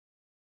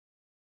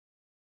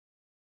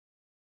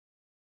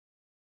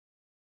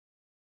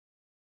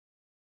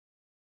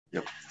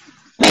Yep.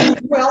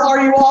 Well,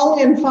 are you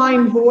all in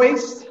fine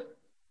voice?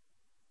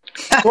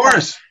 Of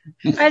course.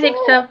 I think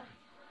so.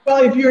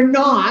 Well, if you're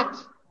not,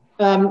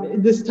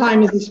 this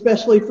time is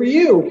especially for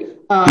you.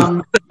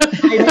 I'd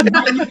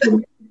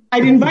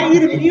invite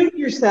you to mute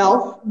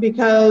yourself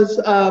because,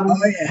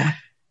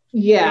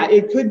 yeah,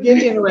 it could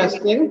get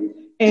interesting.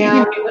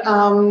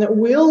 And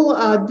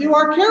we'll do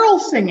our carol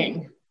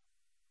singing.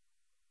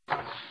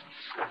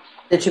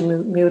 Did you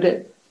mute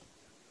it?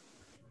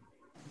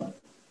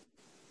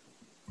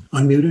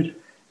 Unmuted?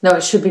 No,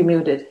 it should be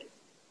muted.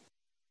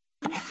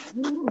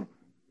 Are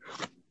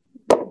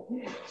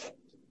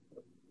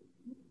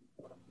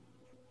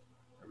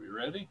we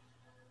ready?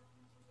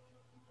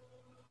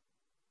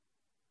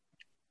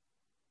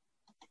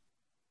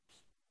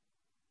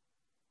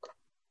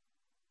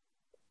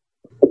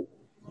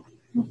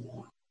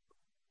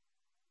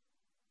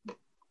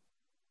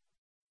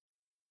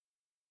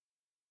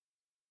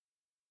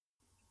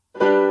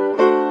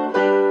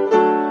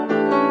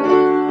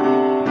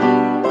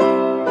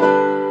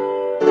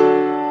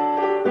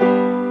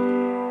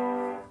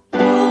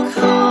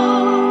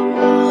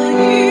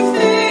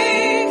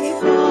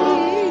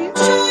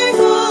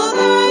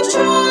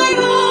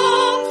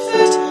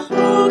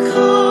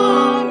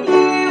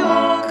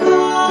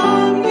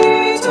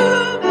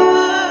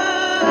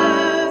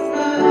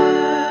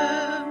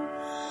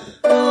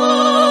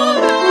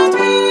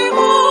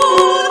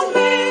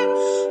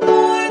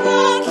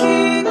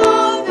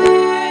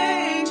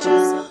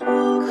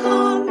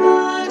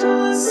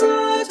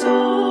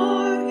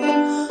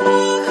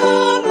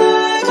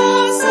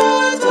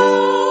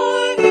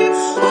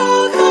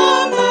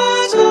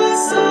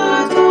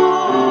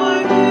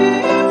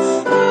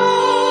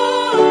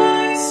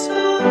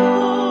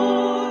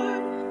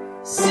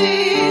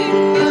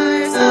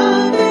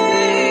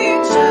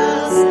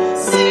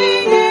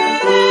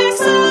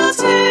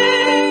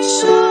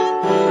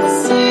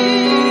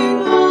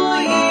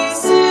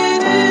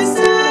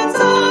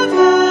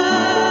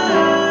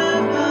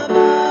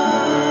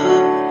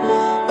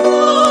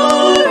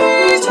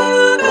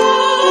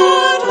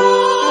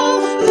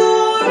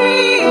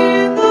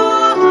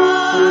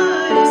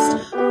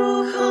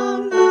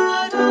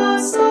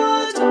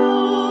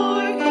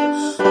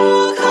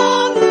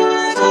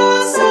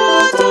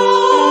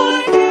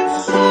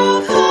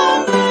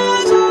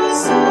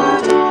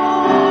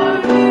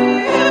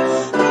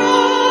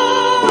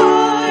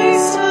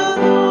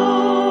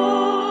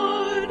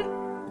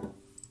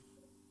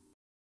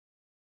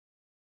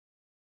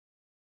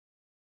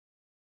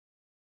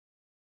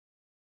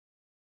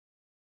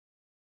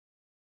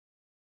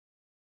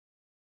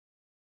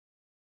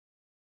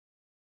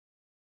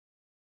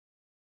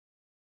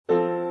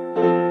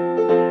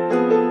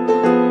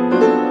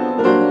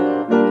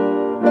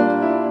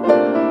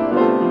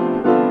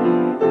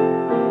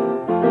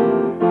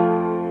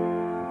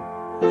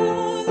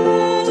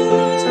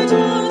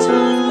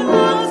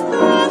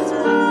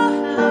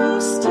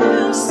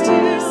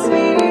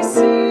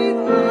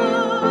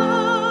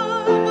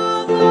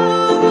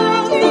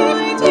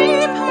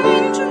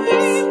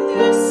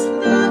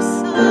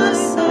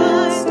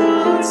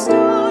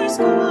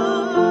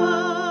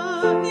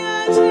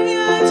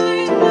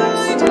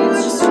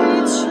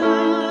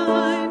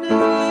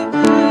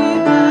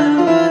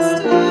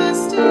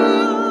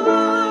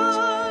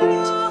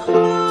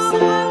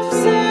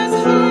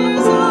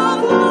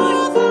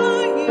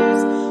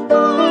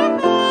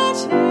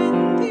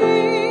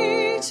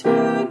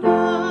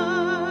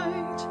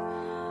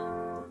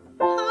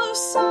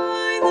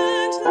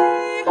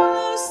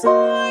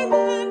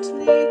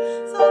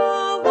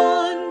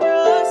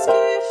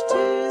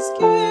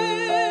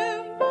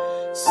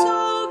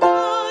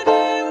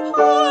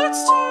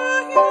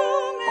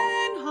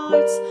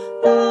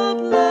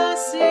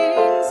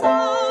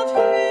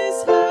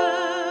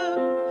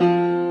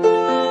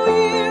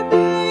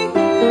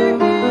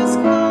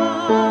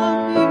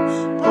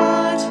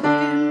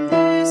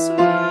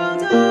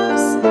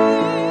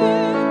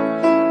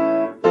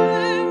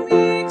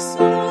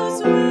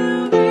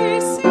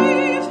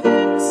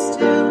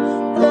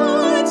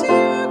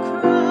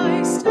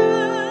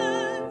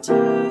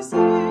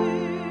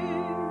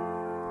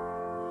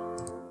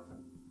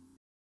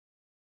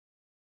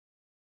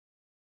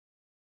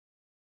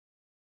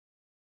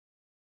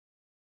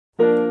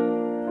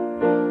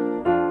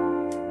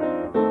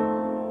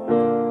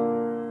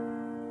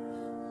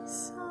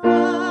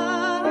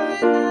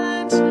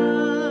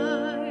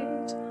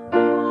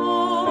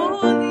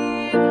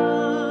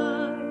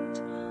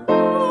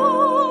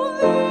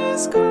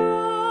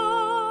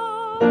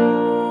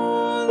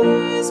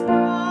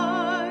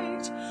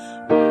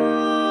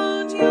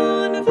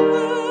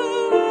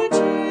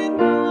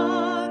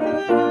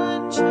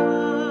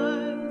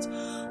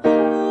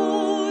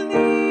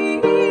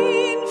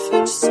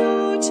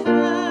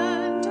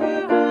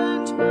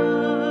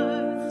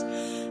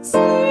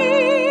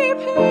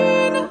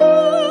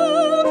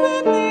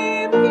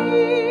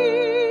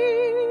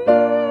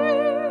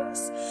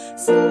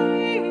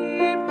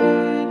 Sleep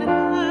in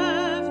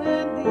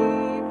heavenly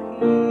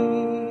peace.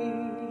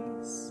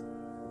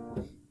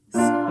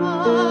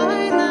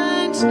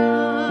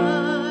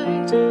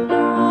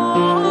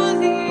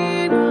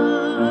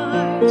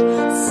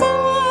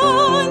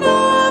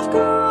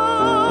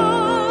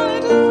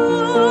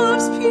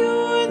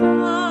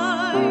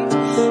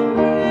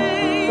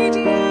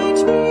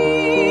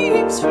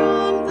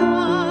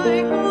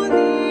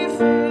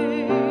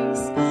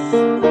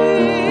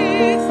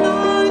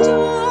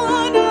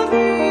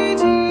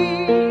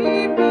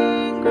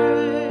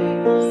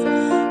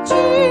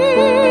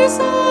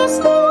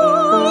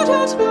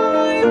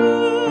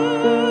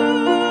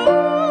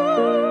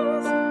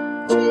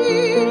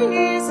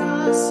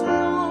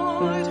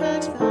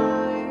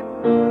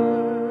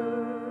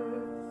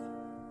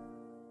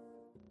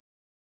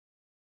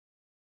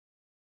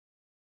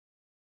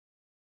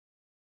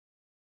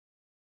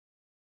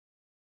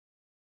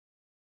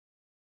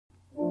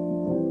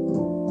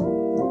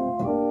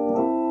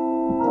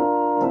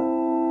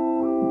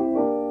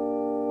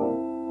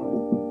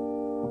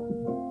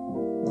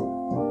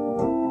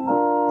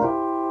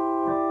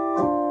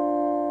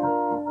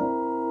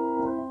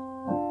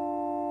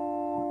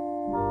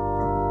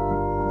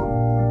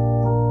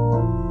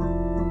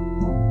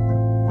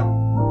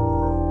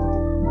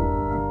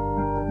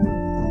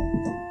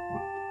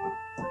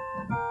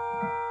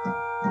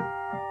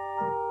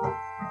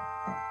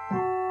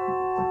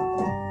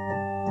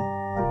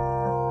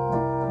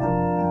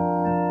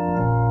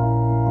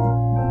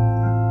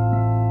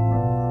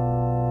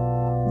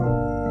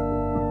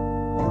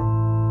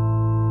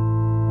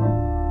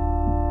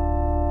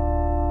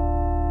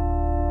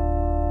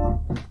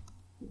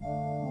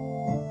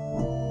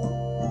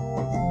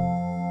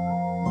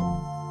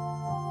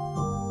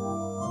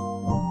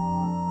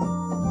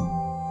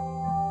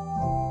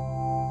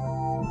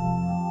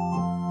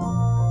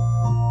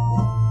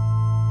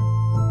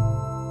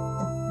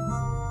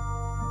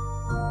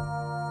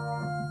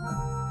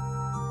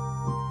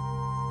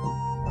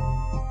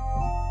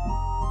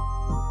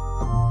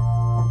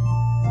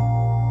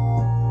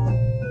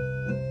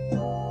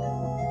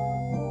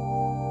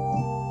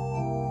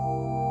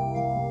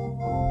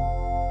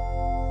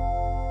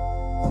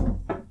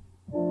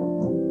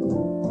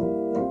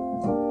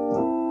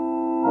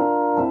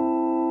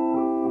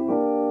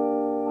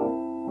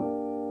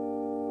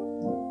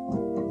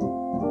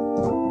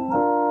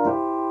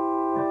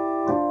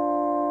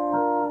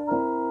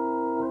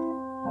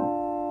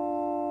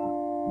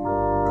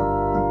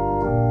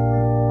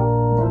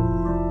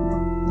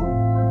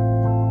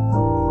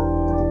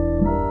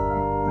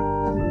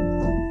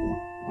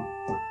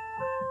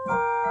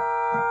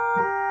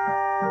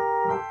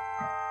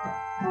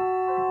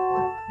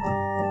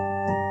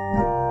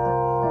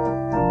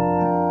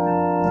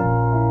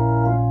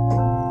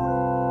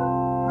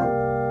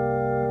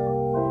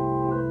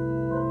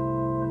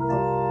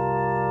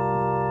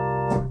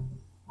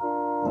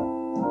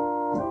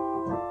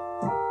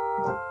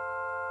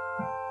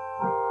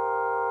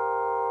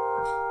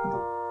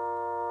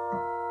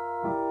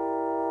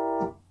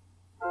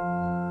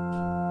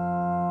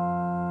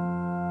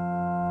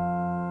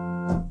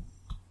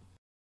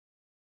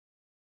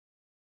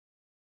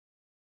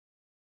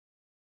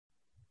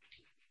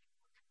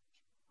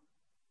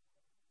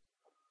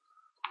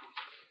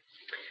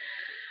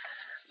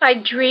 I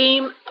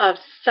dream of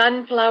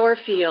sunflower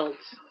fields.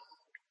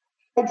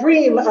 I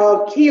dream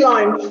of key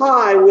lime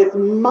pie with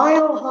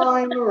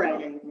mile-high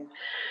meringue.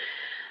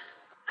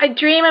 I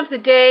dream of the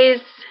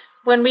days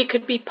when we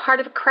could be part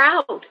of a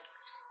crowd.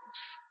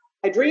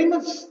 I dream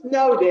of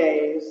snow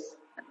days.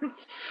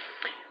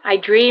 I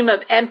dream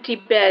of empty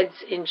beds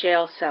in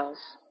jail cells.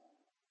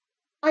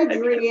 I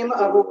dream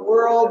of a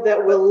world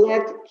that will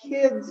let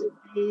kids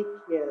be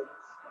kids.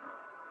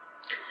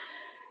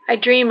 I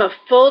dream of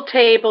full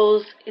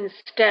tables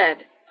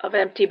instead of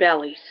empty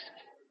bellies.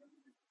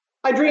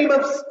 I dream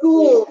of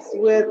schools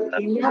with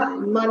enough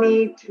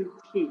money to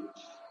teach.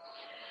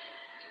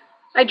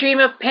 I dream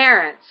of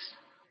parents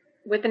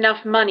with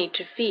enough money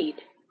to feed.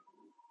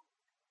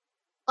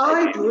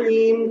 I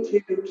dream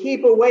to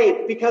keep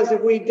awake because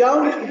if we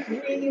don't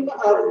dream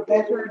of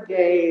better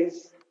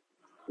days,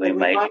 we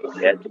might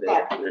forget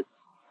that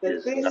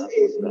this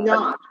is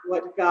not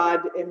what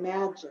God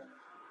imagined.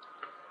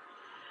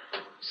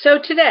 So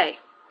today,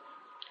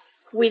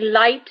 we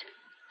light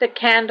the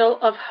candle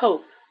of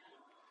hope.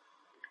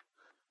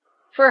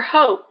 For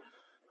hope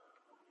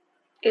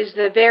is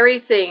the very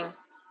thing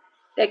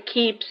that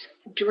keeps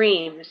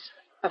dreams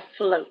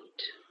afloat.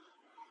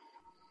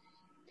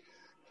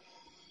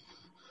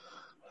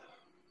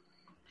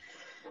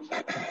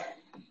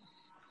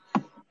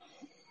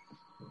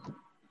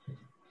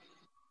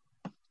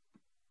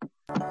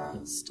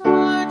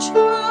 Star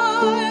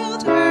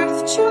child,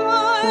 earth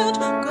child,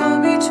 go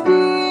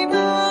between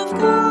of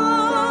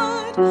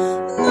God.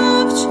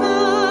 Love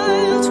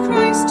child,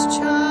 Christ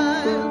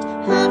child,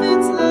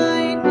 heaven's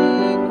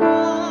lightning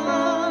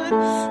rod.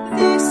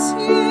 This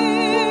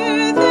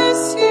year,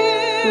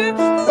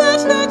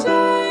 let the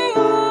day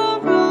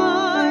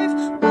arrive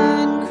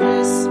when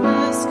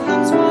Christmas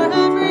comes for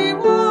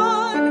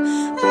everyone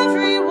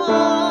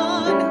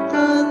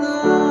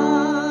alive.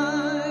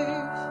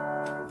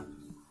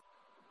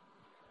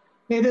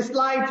 May this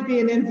light be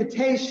an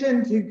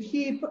invitation to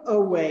keep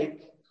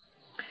awake.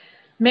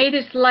 May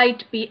this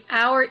light be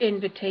our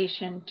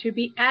invitation to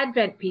be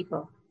Advent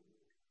people,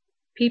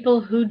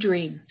 people who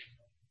dream.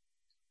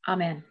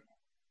 Amen.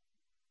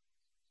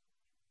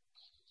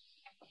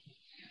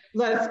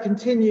 Let us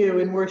continue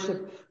in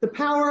worship. The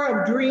power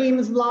of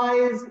dreams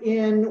lies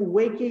in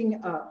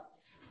waking up.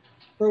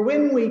 For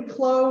when we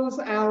close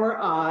our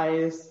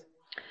eyes,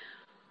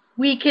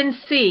 we can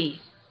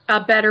see a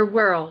better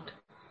world.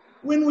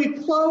 When we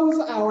close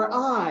our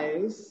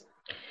eyes,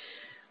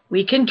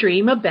 we can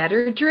dream a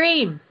better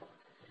dream.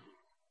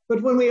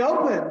 But when we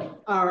open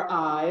our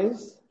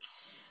eyes,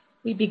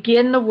 we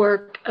begin the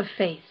work of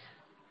faith.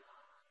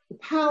 The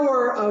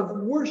power of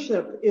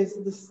worship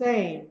is the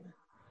same.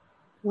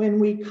 When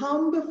we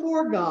come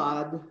before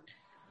God,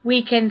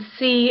 we can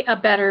see a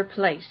better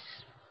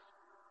place.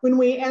 When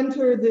we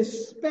enter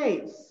this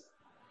space,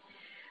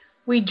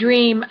 we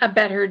dream a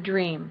better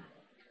dream.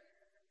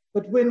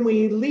 But when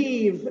we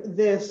leave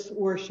this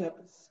worship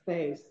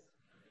space,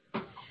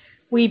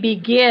 we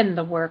begin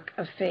the work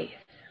of faith.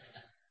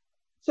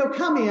 So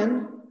come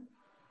in,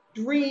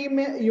 dream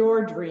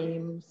your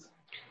dreams.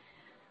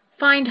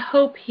 Find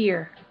hope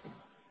here.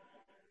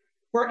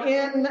 For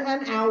in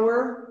an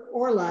hour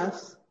or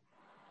less,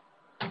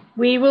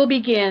 we will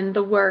begin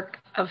the work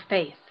of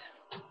faith.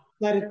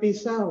 Let it be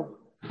so.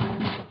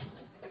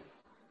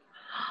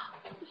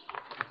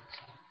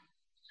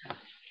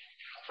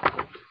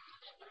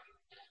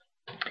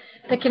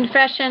 The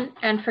confession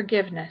and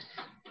forgiveness.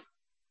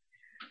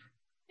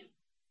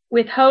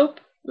 With hope,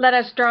 let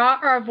us draw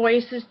our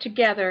voices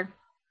together,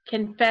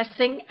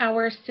 confessing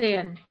our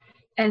sin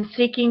and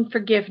seeking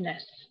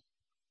forgiveness.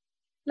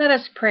 Let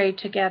us pray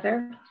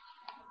together.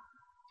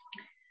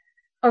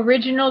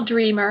 Original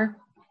dreamer,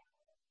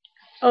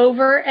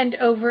 over and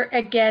over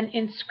again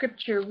in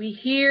Scripture, we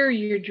hear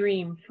your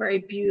dream for a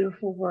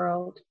beautiful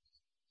world.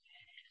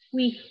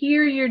 We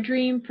hear your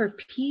dream for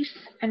peace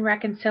and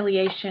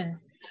reconciliation.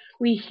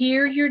 We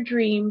hear your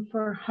dream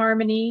for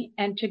harmony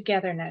and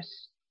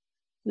togetherness.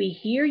 We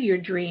hear your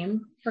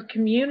dream for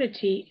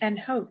community and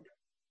hope.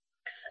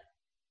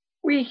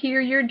 We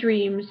hear your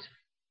dreams,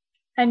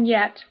 and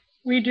yet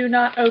we do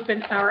not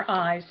open our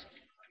eyes.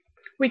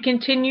 We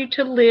continue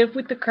to live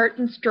with the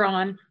curtains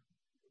drawn,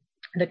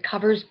 the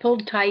covers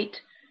pulled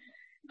tight,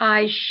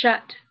 eyes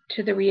shut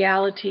to the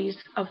realities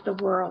of the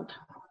world.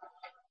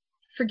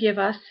 Forgive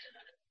us.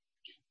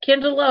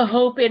 Kindle a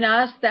hope in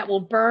us that will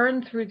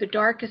burn through the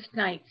darkest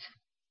nights.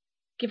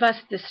 Give us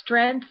the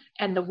strength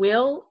and the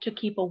will to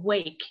keep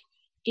awake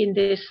in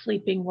this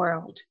sleeping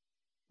world.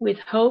 With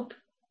hope,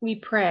 we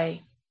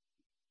pray.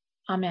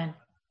 Amen.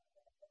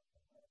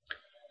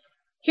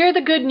 Hear the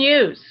good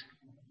news.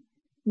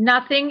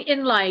 Nothing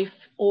in life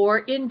or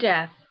in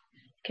death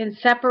can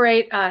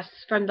separate us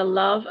from the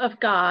love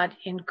of God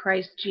in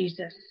Christ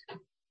Jesus.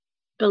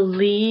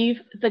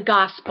 Believe the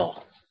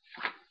gospel.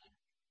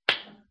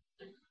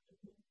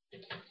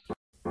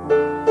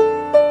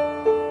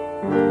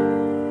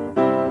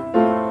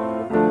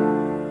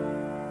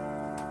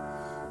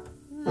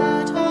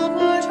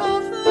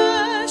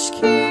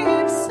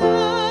 Keep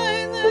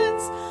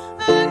silence,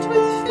 and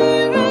with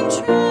fear and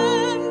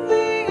trembling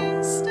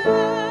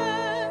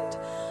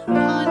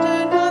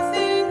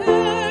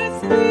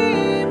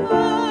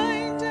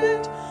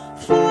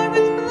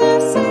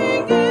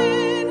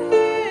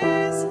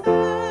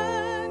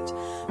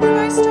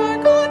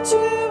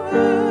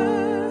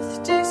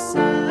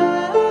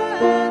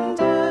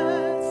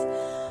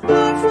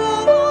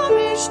full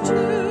homage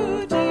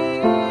to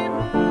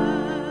demand.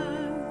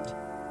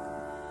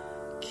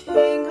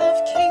 King of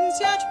kings,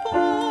 yet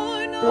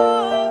born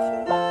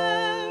of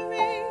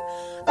Mary,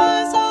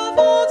 as of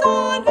old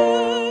on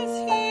earth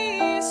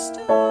he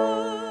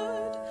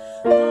stood.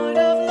 Lord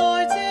of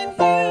lords in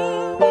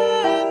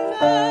human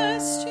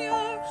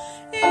vesture,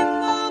 in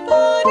the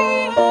body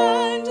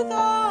and the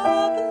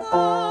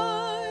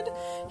blood,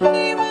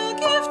 he will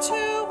give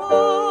to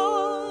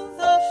all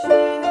the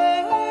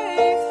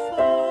faithful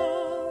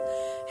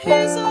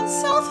his own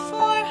self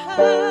for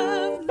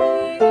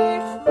heavenly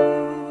food.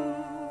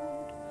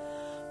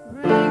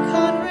 Rank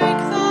on rank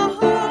the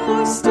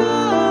host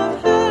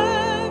of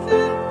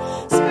heaven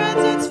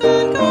spreads its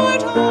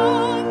vanguard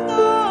on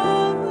the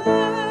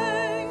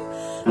way,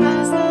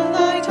 as the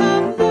light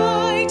of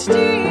light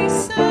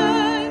descendeth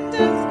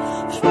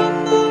from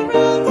the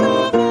realms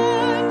of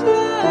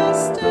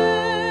endless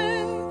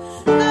day,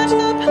 that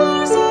the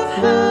powers of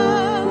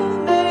hell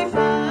may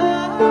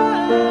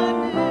vanish,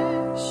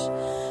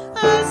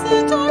 as the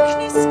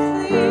darkness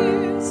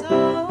clears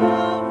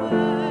away.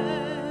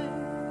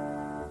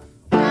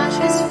 At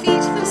his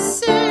feet the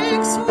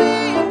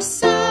six-winged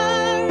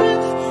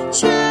seraph,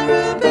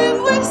 cherubim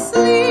with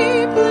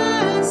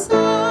sleepless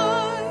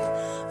eye,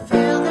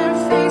 veil their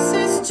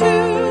faces to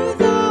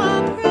the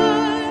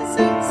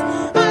presence,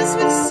 as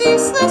with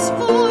ceaseless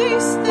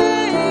voice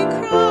they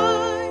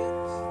cry,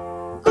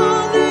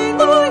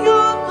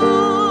 Alleluia,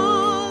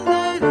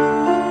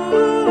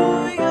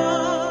 Alleluia,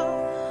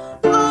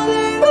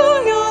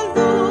 Alleluia,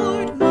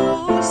 Lord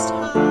Most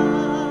High.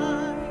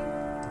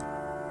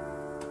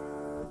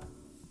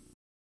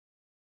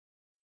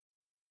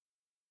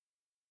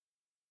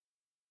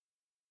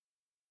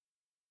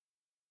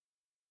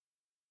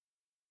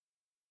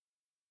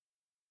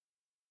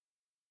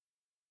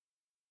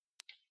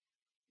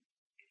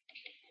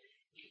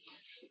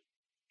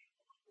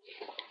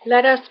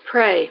 Let us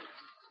pray.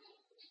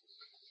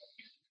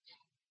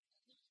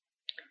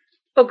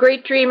 O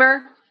great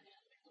dreamer,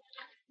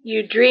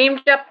 you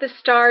dreamed up the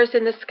stars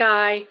in the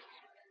sky.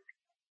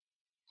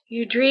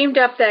 You dreamed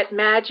up that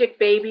magic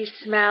baby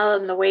smell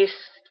and the way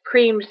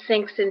cream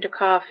sinks into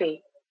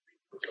coffee.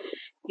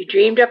 You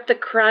dreamed up the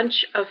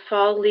crunch of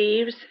fall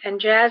leaves and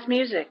jazz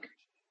music.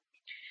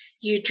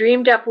 You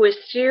dreamed up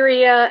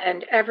wisteria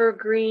and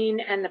evergreen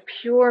and the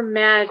pure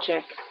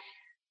magic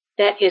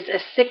that is a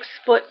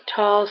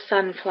 6-foot-tall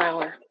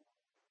sunflower.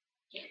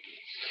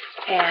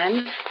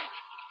 And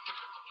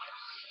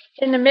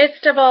in the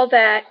midst of all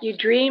that, you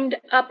dreamed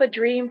up a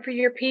dream for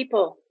your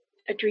people,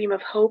 a dream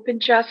of hope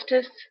and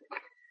justice,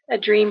 a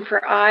dream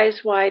for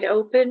eyes wide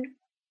open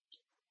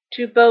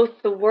to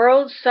both the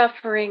world's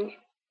suffering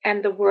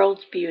and the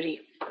world's beauty.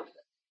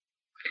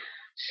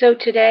 So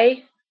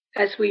today,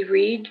 as we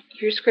read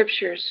your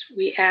scriptures,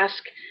 we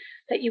ask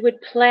that you would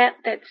plant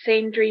that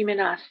same dream in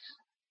us.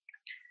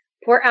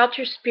 Pour out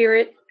your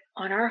Spirit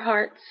on our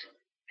hearts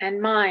and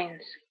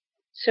minds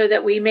so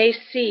that we may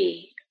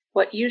see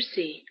what you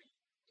see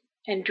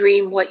and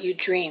dream what you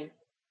dream.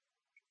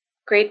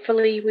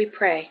 Gratefully we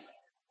pray.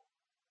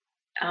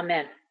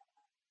 Amen.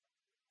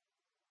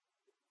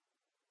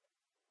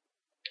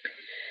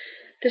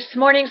 This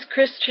morning's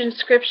Christian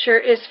scripture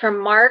is from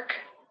Mark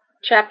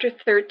chapter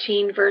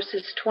 13,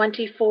 verses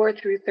 24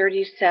 through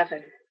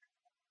 37.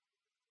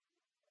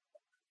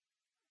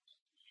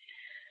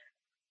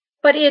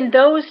 But in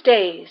those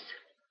days,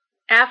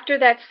 after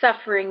that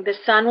suffering, the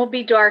sun will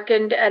be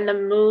darkened and the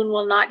moon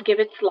will not give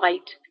its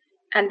light,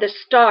 and the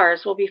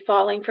stars will be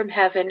falling from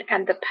heaven,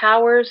 and the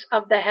powers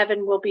of the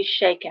heaven will be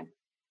shaken.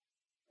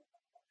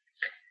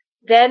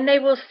 Then they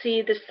will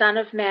see the Son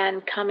of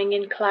Man coming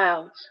in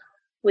clouds,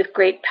 with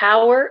great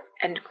power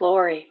and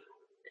glory.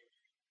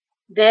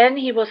 Then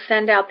he will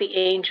send out the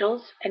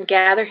angels and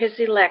gather his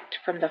elect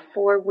from the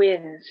four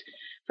winds,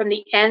 from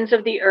the ends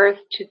of the earth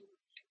to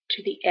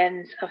the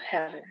ends of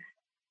heaven.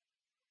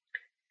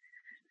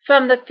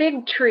 From the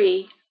fig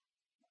tree,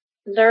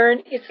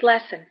 learn its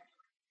lesson.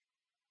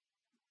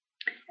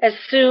 As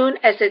soon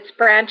as its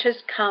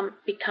branches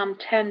become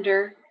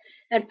tender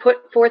and put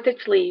forth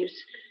its leaves,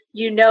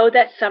 you know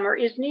that summer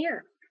is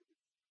near.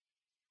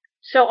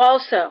 So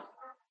also,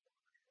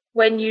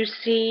 when you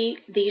see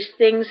these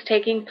things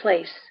taking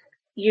place,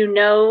 you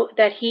know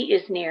that he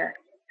is near,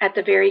 at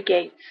the very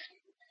gates.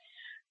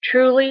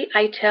 Truly,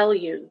 I tell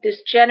you,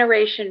 this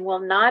generation will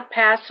not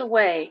pass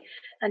away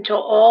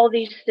until all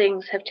these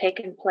things have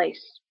taken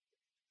place.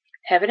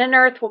 Heaven and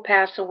earth will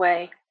pass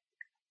away,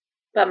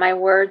 but my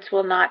words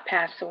will not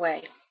pass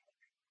away.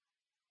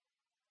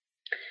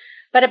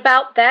 But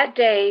about that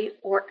day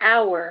or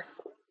hour,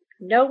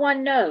 no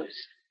one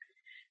knows,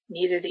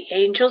 neither the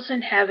angels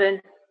in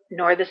heaven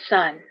nor the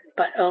Son,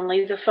 but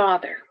only the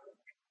Father.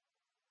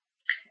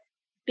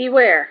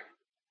 Beware,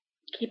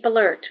 keep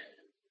alert,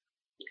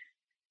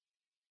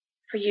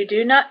 for you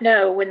do not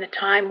know when the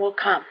time will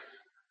come.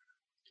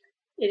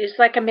 It is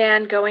like a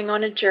man going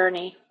on a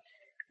journey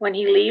when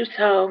he leaves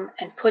home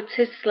and puts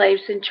his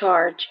slaves in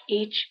charge,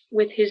 each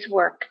with his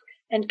work,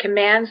 and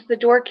commands the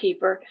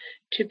doorkeeper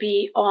to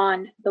be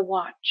on the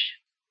watch.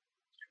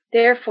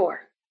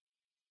 Therefore,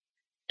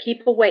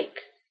 keep awake,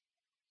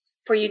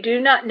 for you do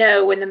not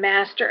know when the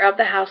master of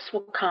the house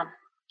will come,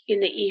 in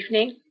the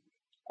evening,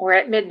 or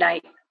at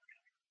midnight,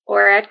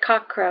 or at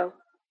cockcrow,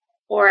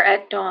 or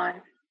at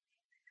dawn,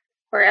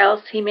 or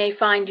else he may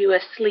find you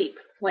asleep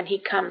when he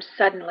comes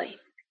suddenly.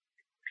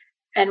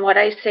 And what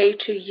I say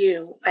to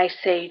you, I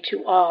say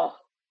to all,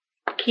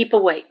 keep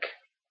awake.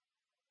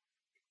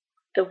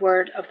 The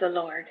word of the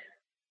Lord.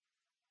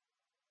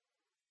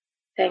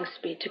 Thanks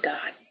be to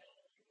God.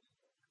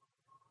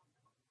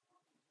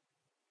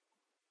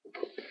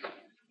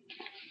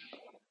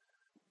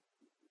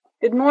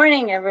 Good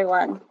morning,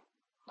 everyone.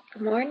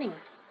 Good morning.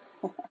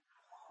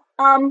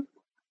 I'm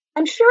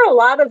sure a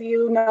lot of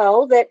you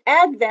know that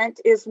Advent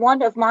is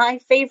one of my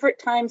favorite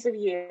times of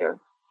year.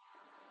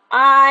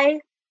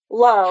 I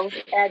love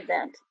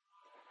Advent.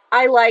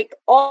 I like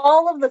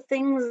all of the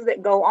things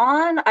that go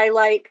on. I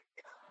like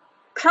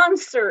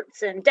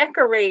concerts and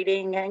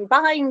decorating and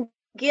buying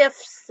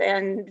gifts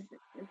and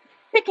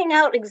picking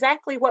out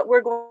exactly what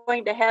we're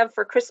going to have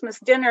for Christmas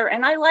dinner.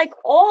 And I like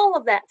all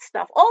of that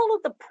stuff, all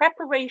of the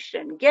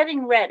preparation,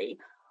 getting ready.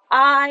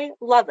 I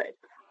love it.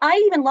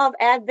 I even love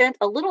Advent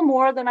a little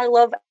more than I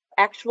love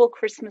actual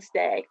Christmas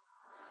Day.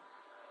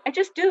 I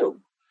just do.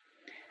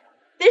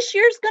 This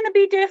year's going to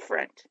be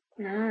different.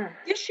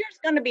 This year's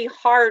going to be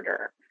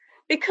harder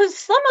because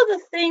some of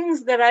the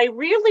things that I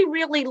really,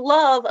 really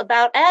love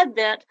about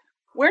Advent,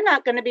 we're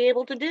not going to be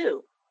able to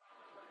do.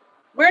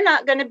 We're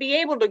not going to be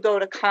able to go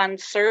to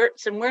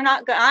concerts, and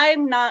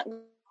I'm not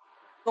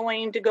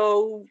going to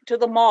go to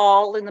the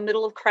mall in the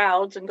middle of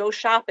crowds and go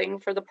shopping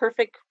for the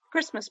perfect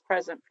Christmas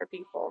present for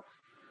people.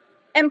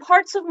 And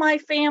parts of my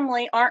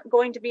family aren't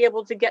going to be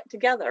able to get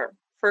together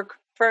for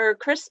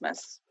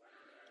Christmas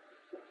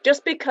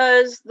just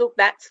because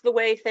that's the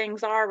way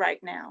things are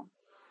right now.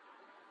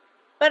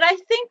 But I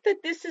think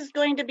that this is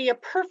going to be a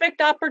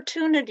perfect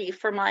opportunity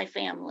for my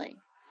family.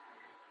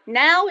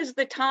 Now is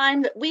the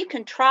time that we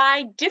can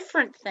try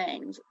different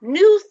things,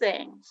 new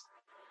things,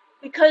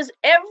 because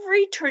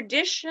every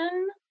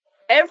tradition,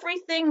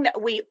 everything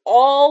that we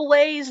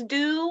always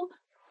do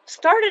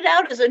started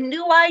out as a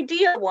new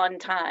idea one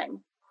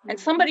time. And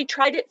somebody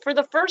tried it for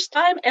the first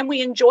time and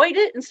we enjoyed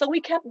it, and so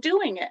we kept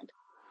doing it.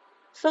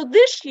 So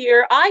this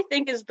year, I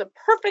think, is the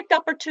perfect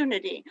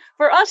opportunity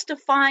for us to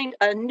find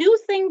a new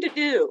thing to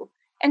do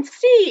and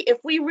see if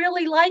we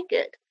really like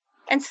it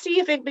and see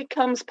if it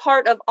becomes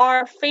part of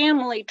our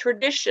family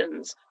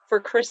traditions for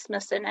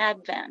Christmas and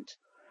Advent.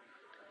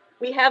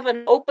 We have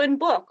an open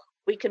book.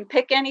 We can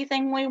pick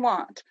anything we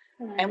want,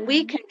 and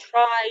we can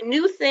try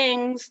new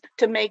things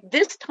to make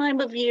this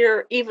time of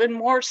year even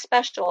more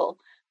special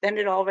than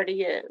it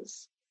already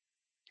is.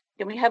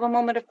 Can we have a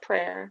moment of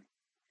prayer?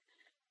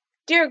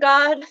 Dear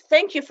God,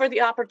 thank you for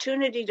the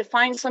opportunity to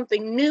find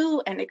something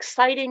new and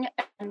exciting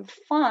and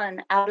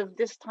fun out of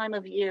this time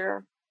of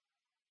year.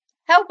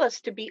 Help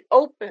us to be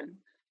open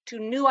to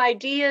new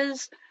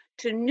ideas,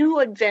 to new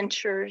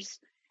adventures,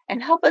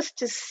 and help us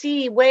to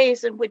see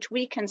ways in which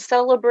we can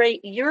celebrate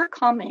your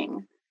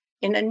coming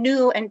in a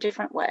new and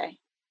different way.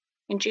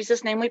 In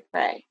Jesus' name we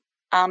pray.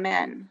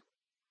 Amen.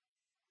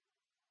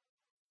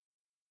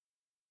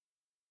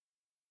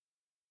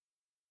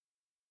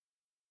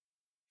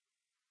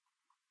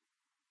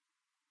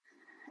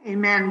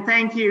 Amen.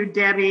 Thank you,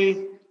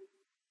 Debbie.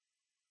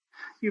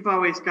 You've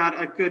always got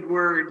a good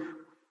word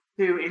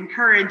to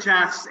encourage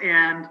us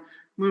and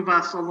move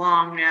us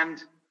along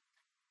and,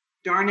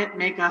 darn it,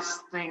 make us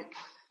think.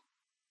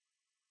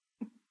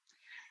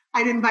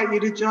 I'd invite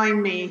you to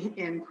join me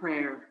in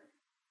prayer.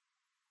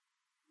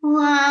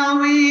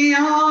 While we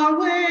are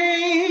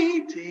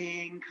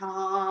waiting,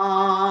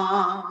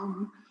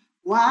 come.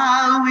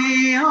 While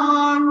we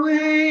are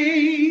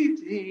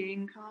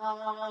waiting,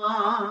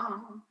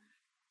 come.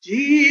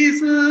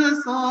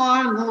 Jesus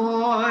our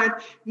Lord,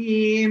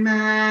 Emmanuel,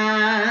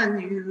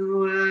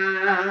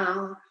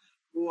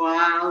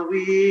 while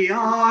we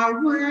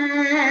are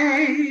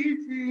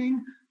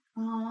waiting,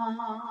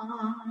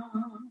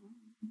 come.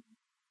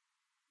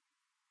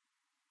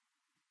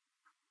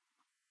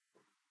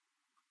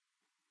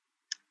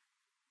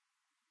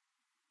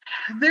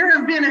 There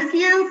have been a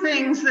few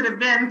things that have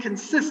been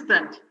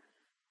consistent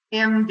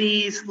in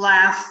these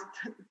last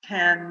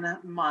 10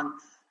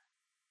 months.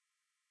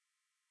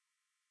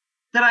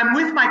 That I'm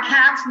with my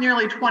cats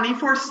nearly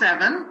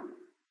 24/7.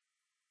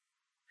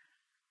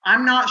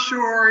 I'm not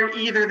sure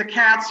either the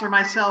cats or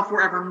myself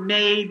were ever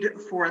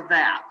made for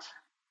that.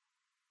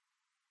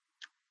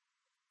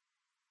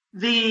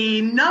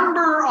 The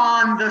number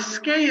on the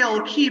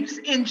scale keeps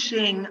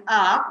inching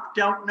up.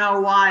 Don't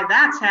know why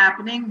that's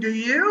happening, do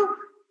you?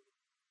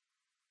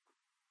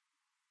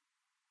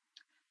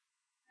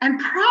 And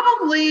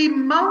probably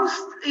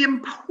most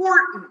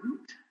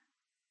important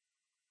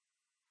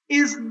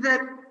is that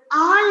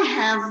I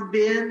have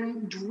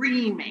been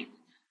dreaming.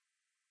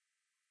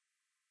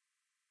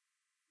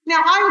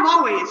 Now, I've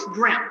always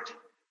dreamt.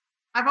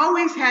 I've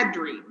always had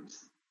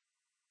dreams.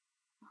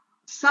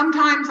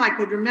 Sometimes I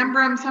could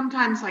remember them,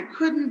 sometimes I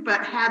couldn't,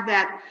 but had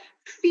that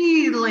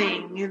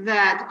feeling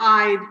that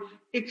I'd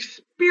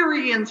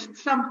experienced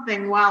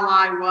something while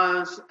I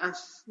was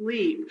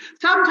asleep.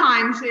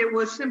 Sometimes it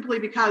was simply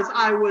because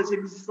I was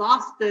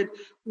exhausted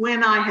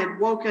when I had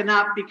woken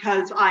up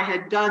because I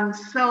had done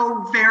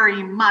so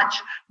very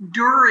much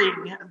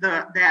during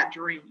that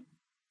dream.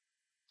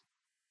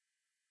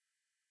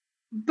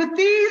 But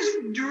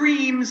these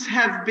dreams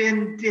have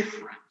been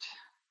different.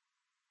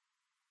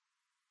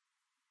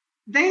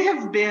 They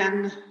have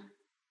been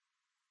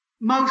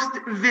most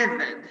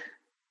vivid.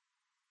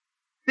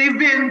 They've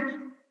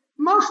been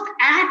most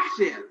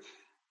active,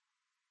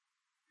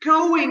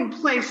 going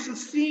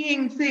places,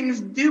 seeing things,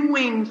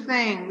 doing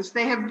things.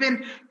 They have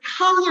been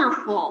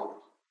colorful.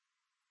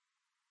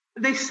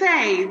 They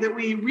say that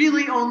we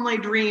really only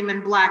dream in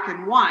black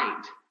and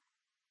white.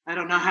 I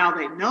don't know how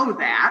they know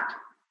that.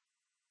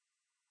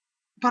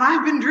 But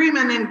I've been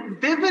dreaming in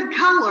vivid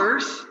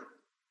colors,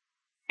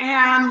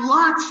 and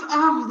lots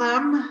of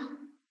them.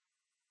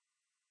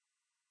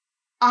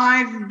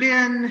 I've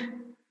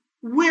been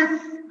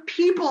with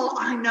people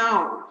I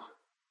know.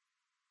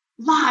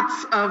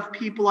 Lots of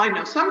people I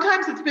know.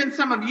 Sometimes it's been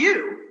some of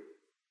you.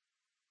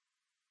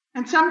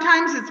 And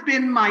sometimes it's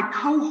been my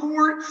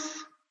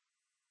cohorts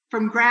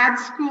from grad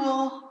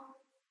school.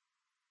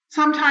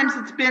 Sometimes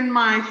it's been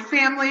my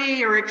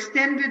family or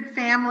extended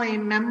family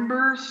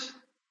members.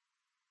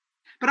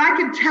 But I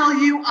can tell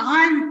you,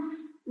 I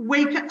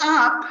wake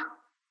up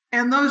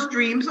and those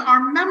dreams are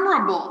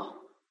memorable.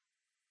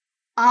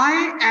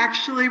 I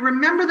actually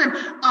remember them.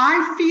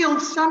 I feel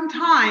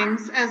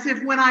sometimes as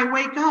if when I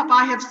wake up,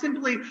 I have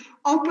simply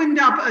opened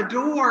up a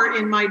door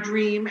in my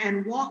dream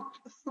and walked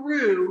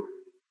through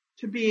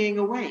to being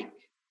awake.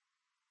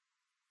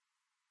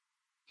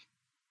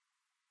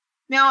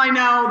 Now I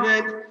know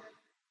that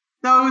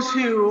those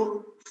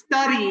who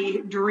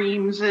study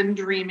dreams and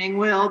dreaming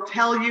will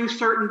tell you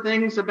certain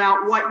things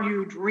about what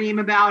you dream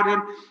about.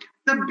 And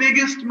the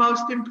biggest,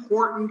 most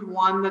important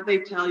one that they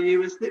tell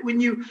you is that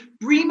when you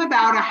dream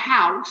about a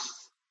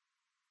house,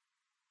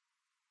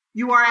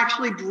 you are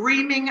actually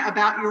dreaming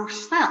about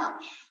yourself.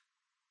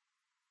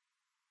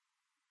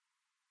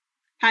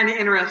 Kind of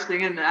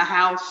interesting, in a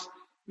house,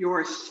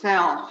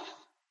 yourself.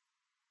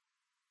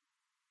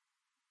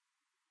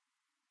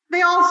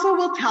 They also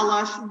will tell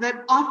us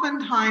that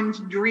oftentimes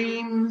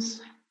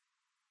dreams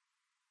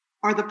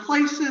are the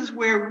places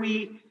where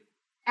we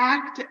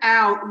act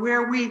out,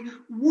 where we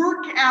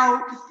work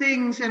out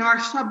things in our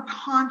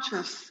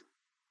subconscious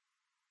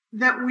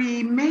that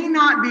we may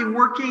not be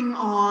working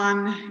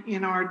on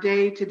in our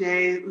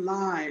day-to-day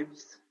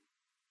lives.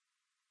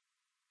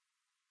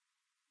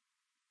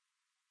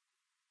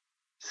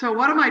 So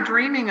what am I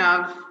dreaming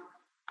of?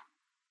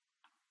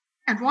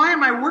 And why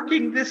am I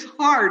working this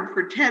hard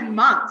for 10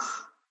 months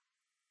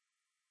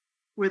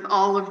with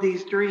all of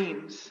these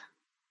dreams?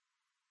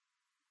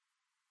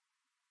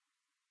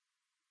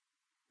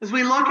 As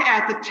we look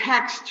at the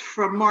text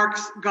from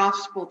Mark's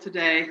gospel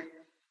today,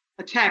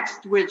 a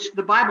text which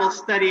the Bible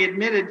study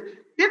admitted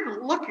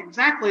didn't look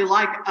exactly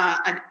like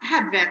an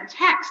Advent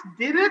text,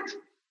 did it?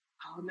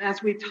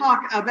 As we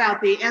talk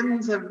about the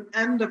end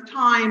of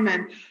time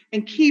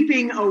and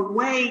keeping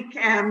awake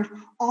and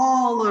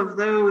all of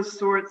those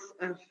sorts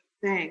of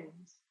things.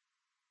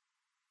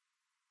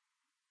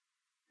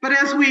 But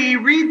as we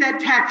read that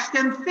text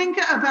and think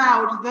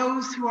about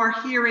those who are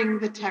hearing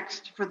the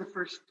text for the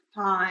first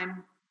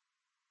time,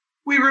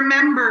 we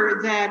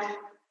remember that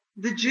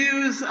the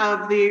Jews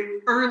of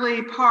the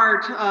early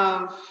part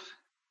of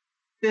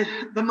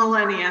the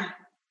millennia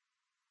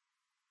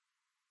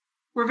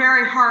were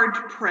very hard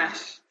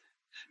pressed.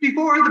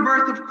 Before the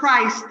birth of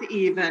Christ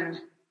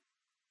even,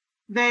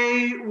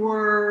 they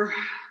were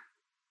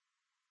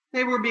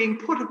being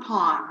put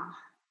upon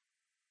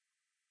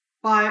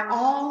by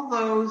all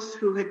those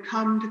who had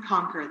come to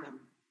conquer them.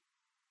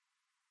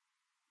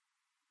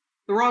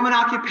 The Roman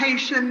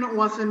occupation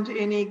wasn't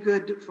any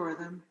good for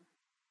them.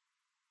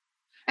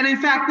 And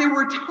in fact, there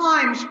were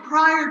times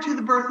prior to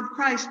the birth of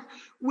Christ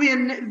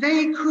when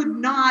they could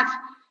not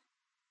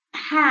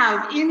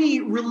have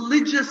any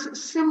religious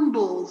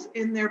symbols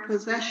in their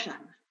possession.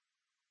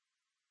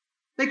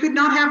 They could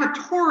not have a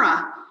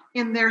Torah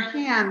in their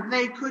hand.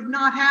 They could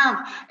not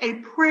have a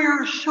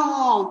prayer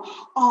shawl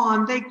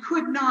on. They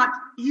could not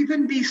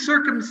even be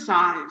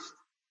circumcised.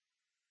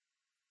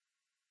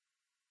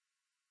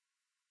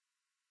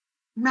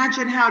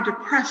 Imagine how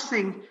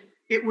depressing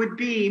it would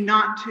be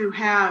not to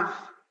have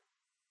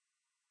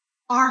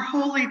our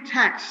holy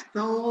text, the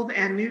Old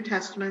and New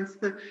Testaments,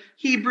 the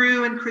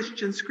Hebrew and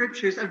Christian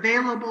scriptures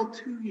available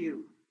to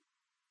you.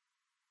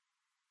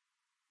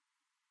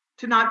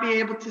 To not be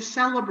able to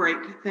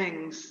celebrate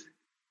things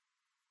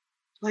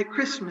like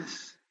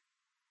Christmas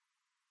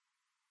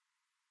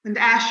and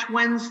Ash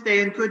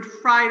Wednesday and Good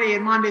Friday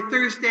and Maundy,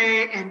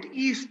 Thursday and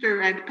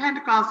Easter and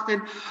Pentecost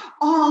and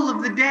all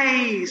of the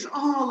days,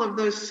 all of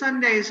those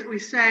Sundays that we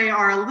say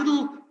are a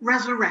little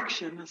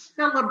resurrection, a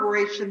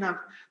celebration of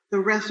the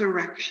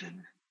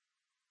resurrection.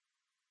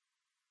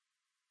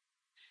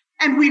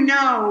 And we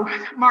know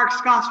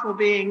Mark's gospel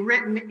being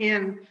written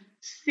in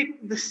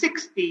the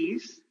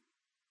 60s,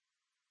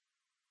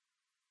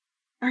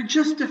 are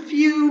just a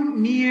few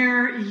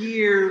mere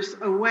years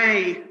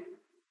away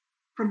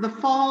from the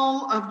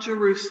fall of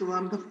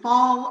Jerusalem, the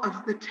fall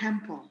of the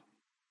temple,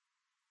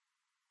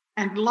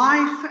 and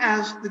life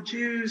as the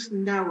Jews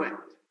know it,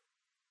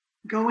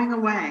 going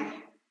away.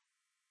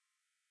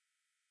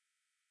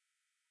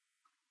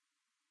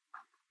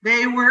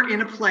 They were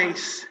in a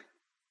place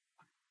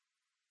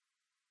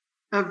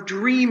of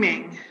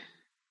dreaming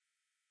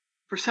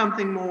for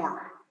something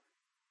more.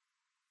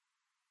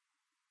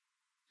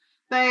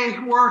 They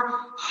were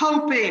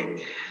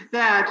hoping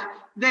that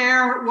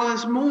there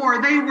was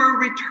more. They were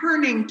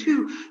returning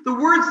to the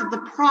words of the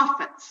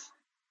prophets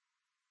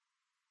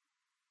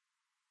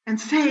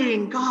and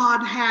saying,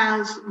 God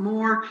has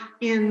more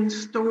in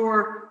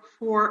store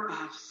for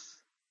us.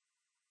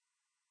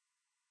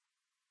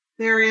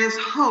 There is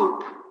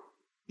hope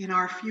in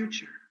our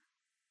future.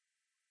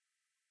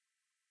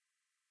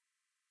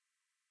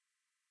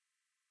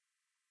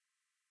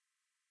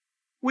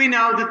 We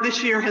know that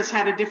this year has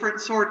had a different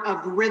sort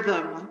of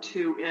rhythm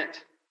to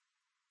it.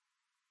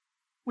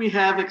 We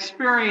have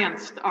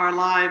experienced our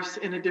lives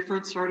in a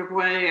different sort of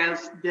way,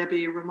 as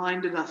Debbie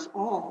reminded us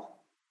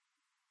all.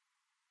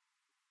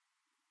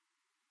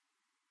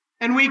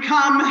 And we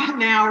come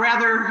now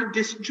rather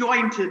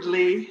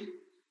disjointedly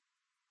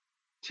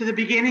to the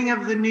beginning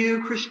of the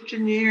new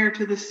Christian year,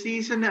 to the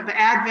season of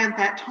Advent,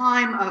 that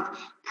time of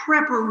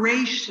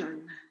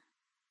preparation,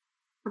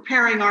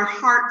 preparing our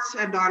hearts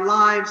and our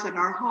lives and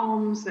our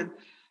homes and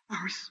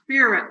our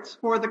spirits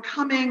for the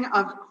coming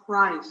of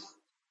Christ.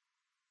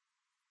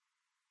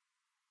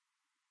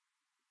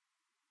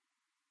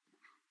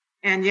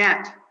 And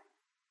yet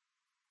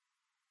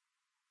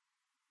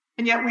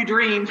we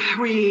dream.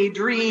 We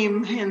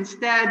dream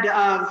instead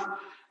of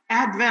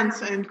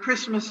Advents and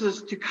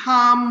Christmases to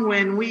come,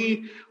 when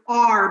we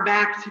are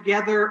back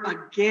together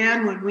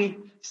again, when we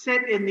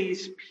sit in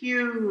these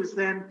pews,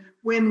 and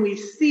when we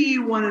see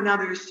one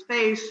another's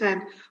face,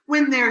 and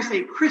when there's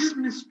a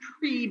Christmas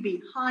tree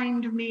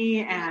behind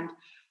me and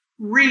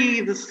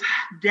wreaths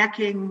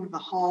decking the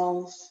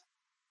halls.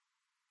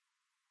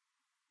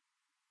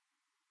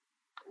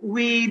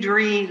 We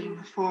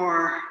dream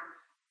for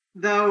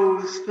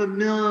those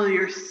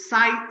familiar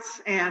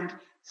sights and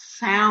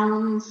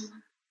sounds.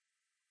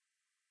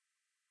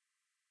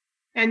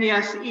 And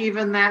yes,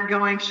 even that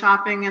going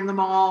shopping in the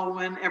mall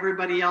when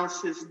everybody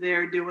else is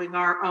there, doing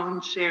our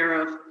own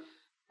share of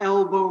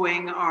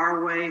elbowing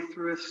our way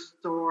through a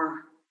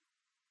store.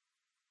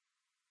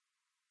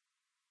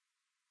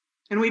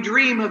 And we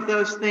dream of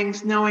those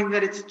things knowing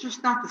that it's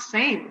just not the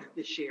same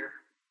this year.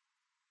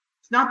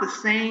 It's not the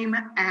same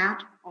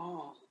at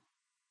all.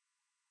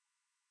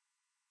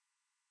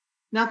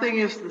 Nothing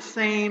is the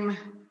same,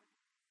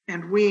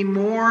 and we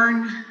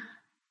mourn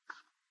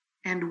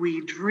and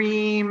we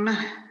dream.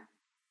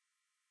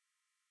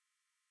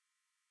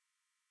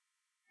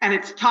 And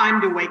it's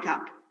time to wake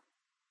up.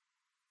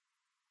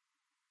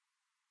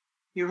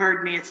 You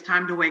heard me, it's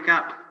time to wake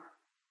up.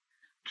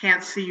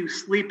 Can't see you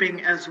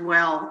sleeping as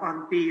well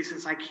on these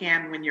as I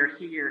can when you're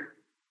here.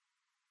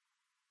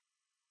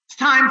 It's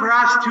time for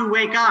us to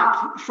wake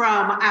up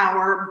from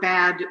our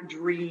bad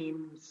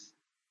dreams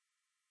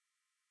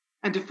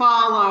and to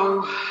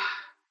follow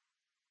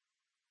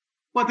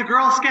what the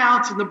Girl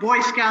Scouts and the Boy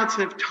Scouts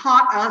have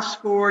taught us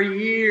for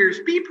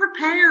years. Be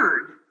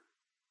prepared.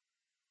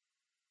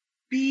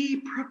 Be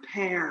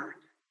prepared.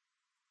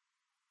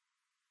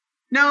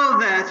 Know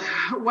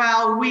that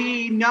while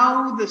we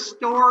know the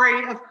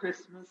story of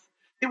Christmas,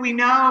 that we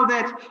know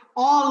that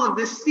all of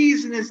this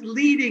season is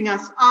leading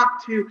us up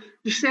to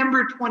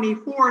December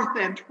 24th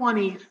and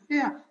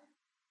 25th,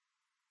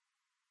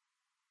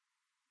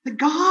 that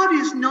God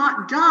is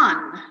not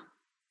done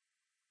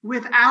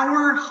with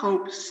our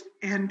hopes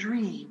and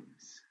dreams.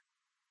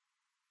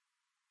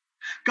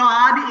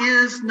 God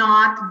is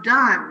not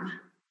done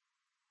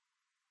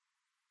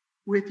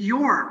with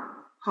your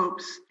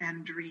hopes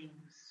and dreams.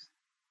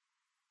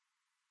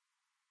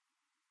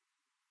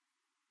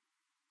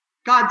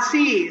 God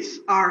sees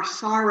our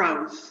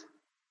sorrows,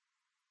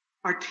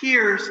 our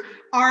tears,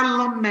 our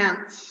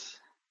laments,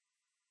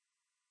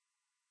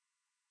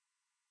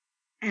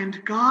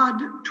 and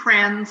God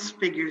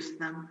transfigures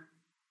them.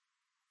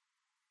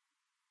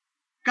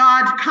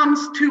 God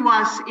comes to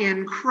us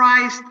in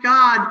Christ.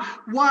 God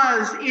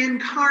was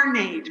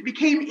incarnate,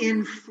 became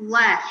in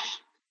flesh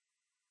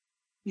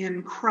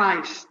in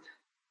Christ,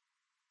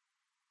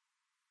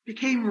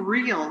 became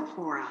real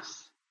for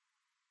us.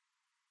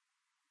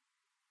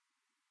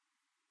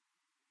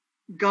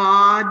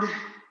 God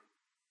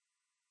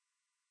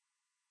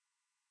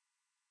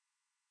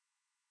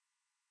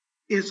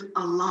is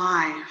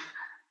alive,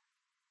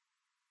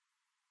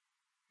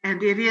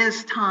 and it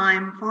is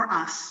time for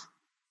us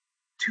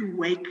to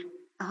wake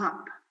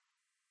up.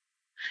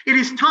 It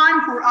is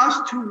time for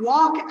us to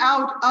walk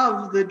out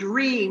of the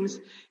dreams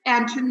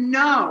and to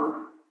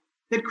know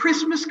that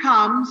Christmas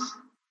comes,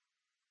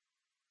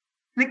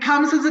 and it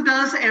comes as it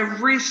does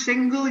every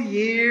single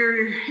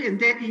year,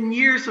 in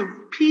years of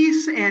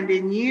peace and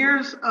in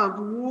years of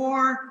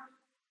war.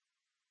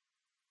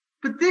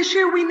 But this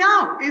year we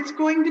know it's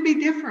going to be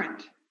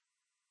different.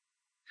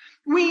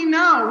 We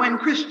know when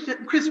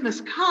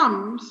Christmas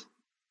comes,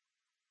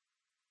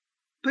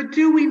 but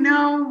do we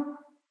know?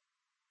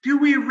 Do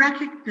we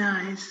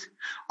recognize?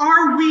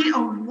 Are we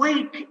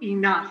awake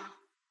enough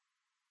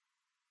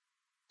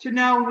to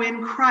know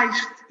when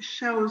Christ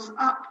shows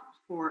up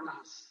for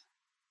us?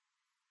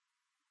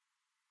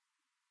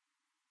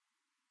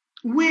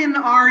 When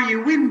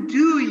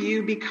do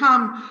you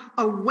become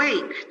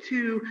awake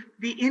to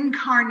the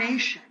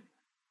incarnation?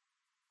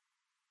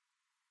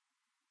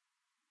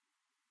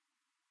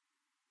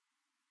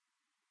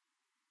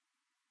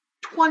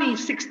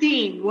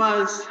 "2016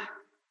 was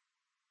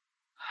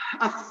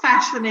a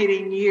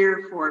fascinating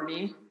year for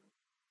me.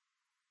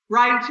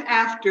 Right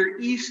after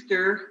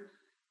Easter,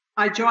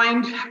 I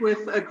joined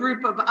with a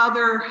group of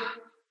other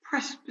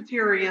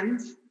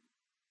Presbyterians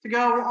to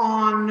go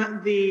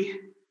on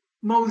the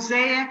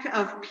Mosaic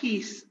of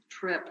Peace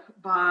trip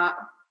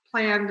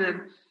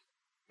planned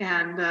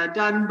and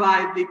done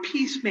by the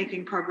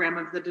peacemaking program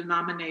of the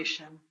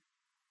denomination.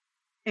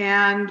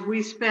 And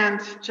we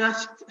spent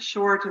just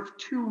short of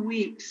 2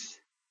 weeks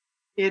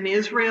in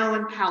Israel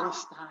and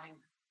Palestine.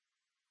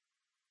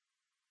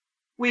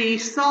 We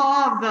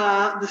saw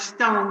the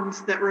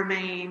stones that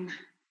remain.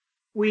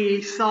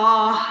 We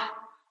saw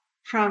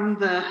from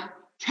the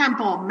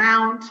Temple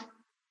Mount,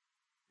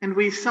 and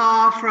we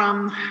saw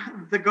from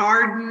the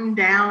garden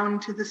down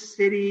to the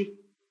city.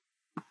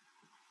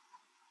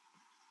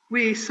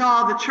 We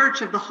saw the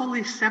Church of the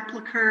Holy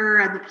Sepulchre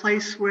and the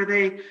place where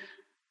they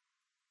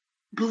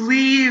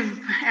believe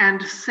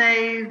and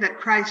say that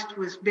Christ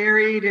was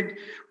buried. And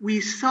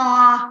we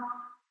saw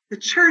the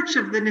Church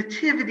of the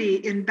Nativity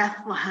in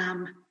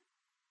Bethlehem,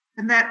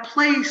 and that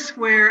place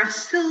where a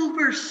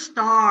silver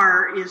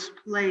star is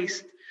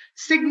placed,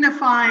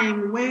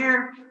 signifying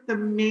where the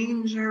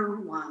manger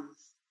was.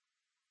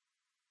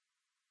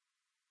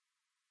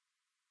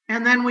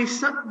 And then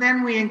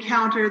we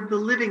encountered the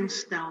living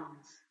stones.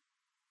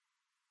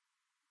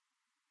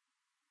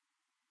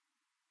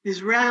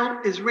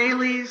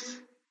 Israelis,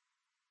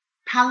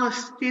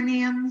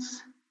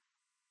 Palestinians,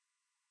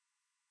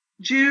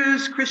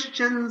 Jews,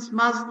 Christians,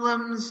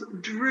 Muslims,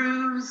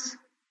 Druze,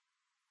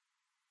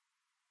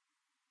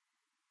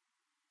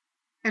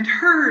 and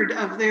heard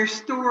of their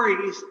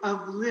stories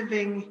of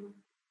living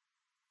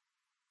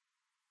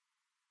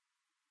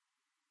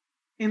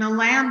in a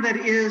land that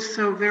is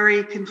so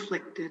very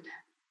conflicted.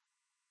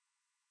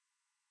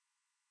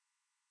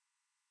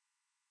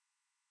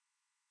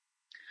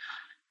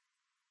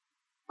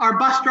 Our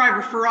bus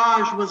driver,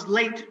 Faraj, was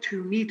late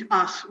to meet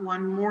us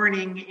one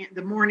morning,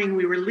 the morning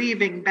we were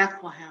leaving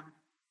Bethlehem.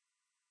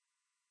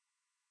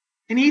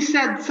 And he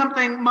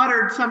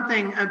muttered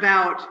something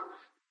about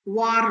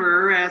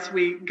water as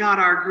we got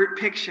our group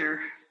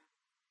picture,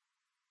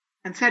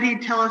 and said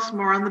he'd tell us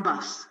more on the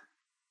bus.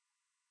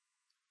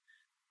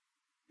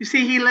 You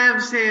see, he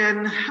lives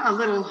in a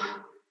little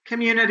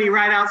community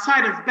right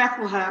outside of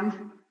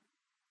Bethlehem,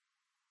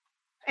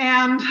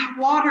 and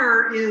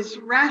water is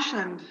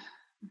rationed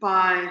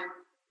by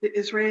the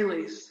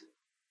Israelis.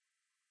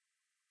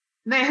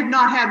 They had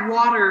not had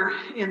water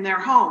in their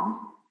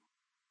home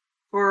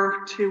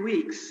for 2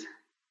 weeks.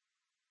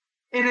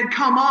 It had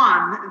come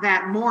on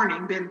that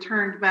morning, been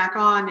turned back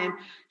on, and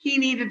he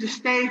needed to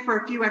stay for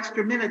a few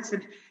extra minutes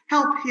and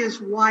help his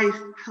wife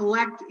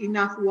collect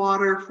enough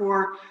water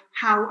for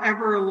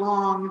however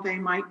long they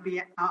might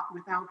be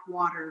without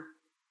water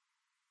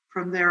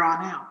from there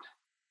on out.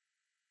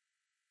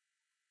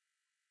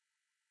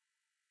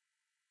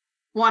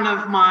 One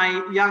of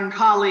my young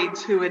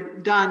colleagues who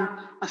had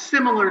done a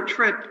similar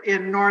trip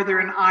in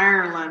Northern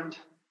Ireland,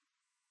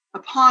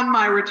 upon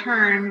my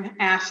return,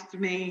 asked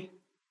me,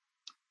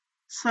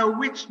 "So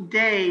which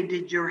day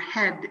did your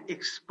head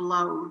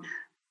explode?"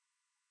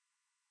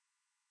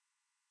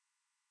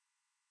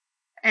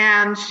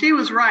 And she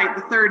was right.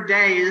 The third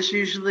day is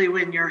usually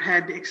when your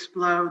head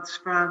explodes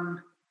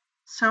from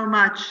so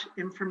much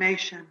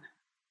information,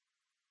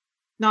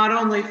 not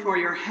only for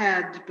your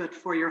head, but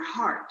for your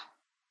heart.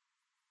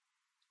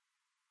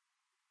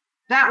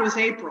 That was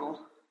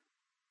April.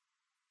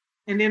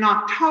 And in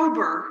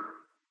October,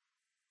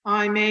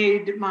 I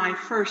made my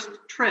first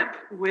trip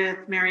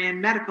with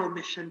Marian Medical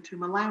Mission to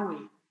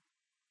Malawi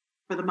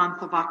for the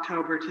month of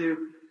October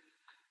to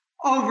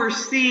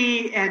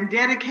oversee and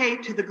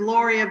dedicate to the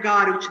glory of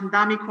God,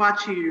 Uchindami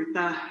Kwachu,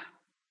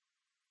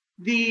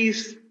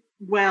 these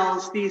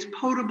wells, these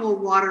potable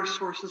water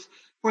sources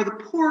for the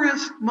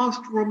poorest,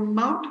 most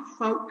remote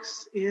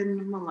folks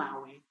in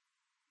Malawi.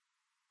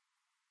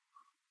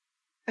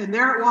 And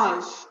there it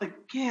was,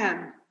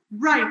 again,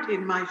 right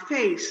in my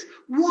face,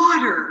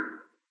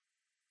 water.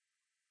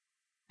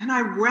 And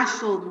I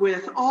wrestled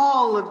with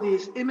all of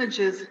these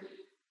images,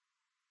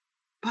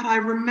 but I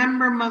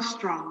remember most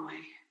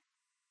strongly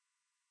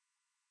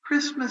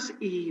Christmas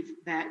Eve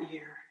that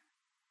year.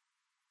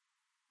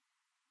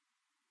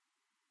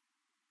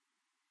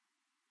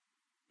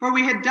 For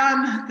we had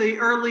done the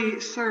early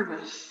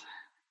service,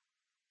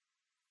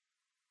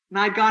 and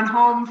I'd gone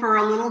home for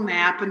a little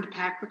nap and to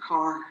pack the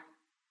car.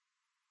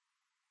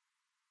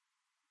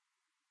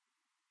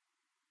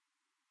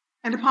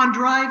 And upon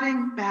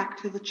driving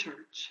back to the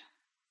church,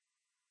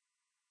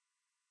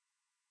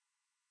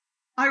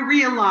 I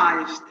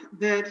realized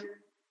that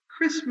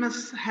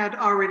Christmas had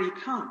already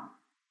come.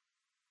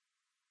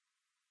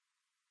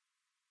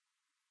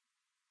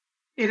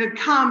 It had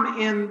come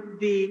in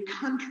the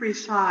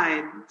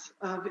countrysides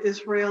of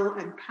Israel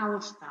and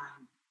Palestine.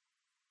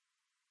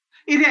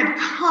 It had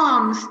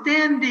come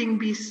standing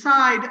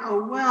beside a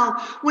well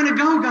when a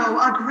go-go,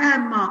 a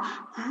grandma,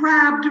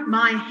 grabbed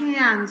my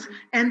hands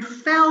and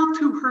fell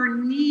to her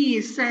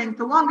knees saying,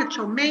 Tawanga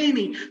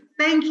Chomeni,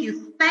 thank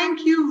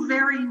you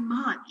very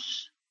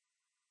much.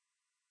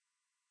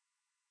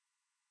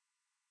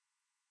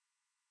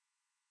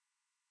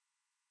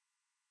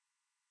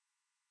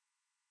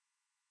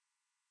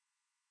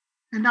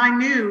 And I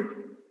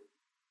knew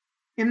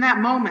in that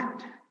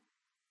moment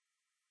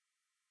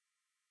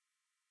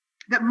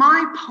that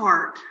my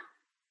part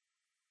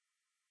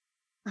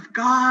of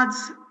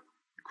God's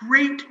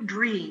great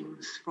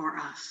dreams for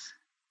us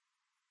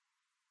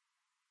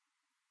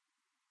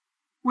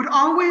would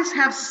always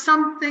have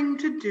something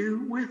to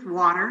do with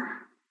water.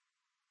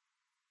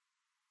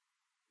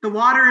 The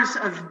waters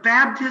of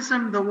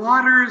baptism, the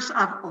waters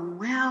of a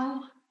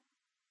well.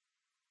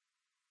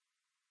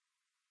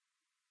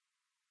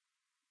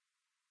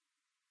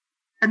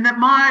 And that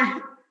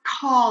my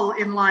call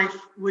in life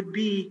would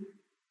be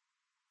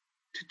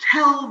to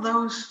tell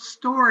those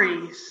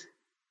stories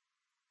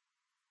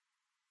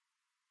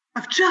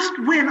of just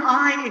when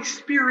I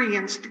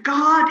experienced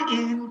God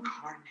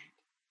incarnate.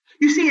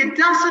 You see, it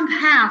doesn't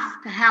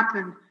have to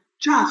happen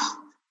just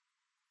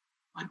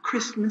on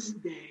Christmas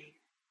Day.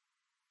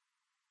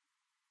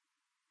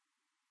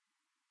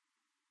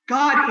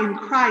 God in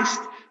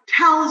Christ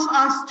tells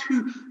us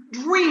to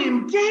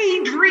dream,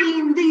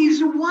 daydream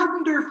these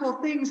wonderful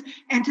things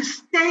and to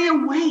stay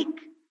awake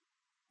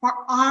for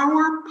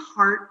our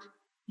part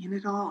in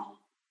it all.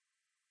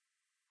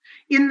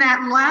 In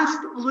that last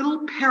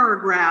little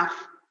paragraph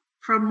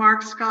from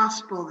Mark's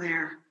gospel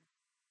there,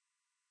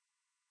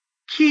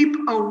 keep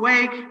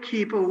awake,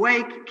 keep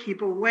awake,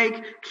 keep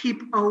awake,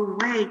 keep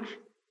awake.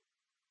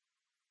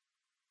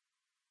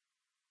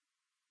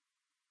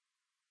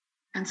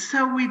 And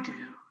so we do.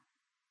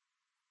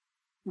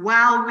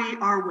 While we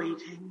are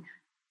waiting,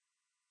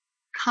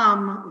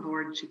 come,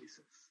 Lord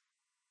Jesus.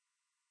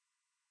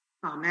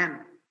 Amen.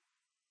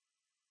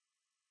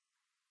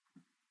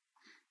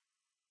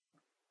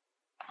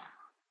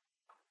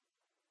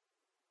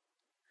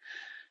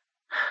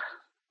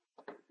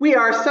 We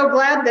are so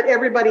glad that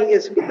everybody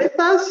is with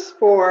us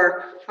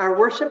for our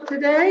worship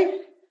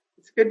today.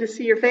 It's good to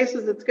see your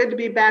faces. It's good to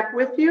be back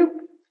with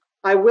you.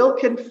 I will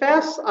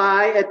confess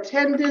I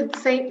attended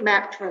St.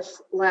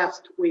 Mattress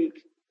last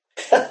week.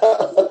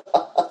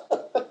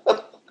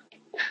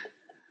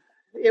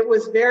 It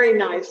was very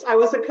nice. I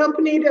was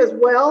accompanied as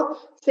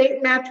well.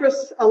 St.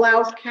 Mattress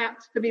allows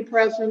cats to be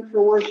present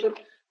for worship,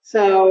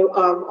 so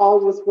all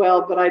was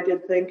well, but I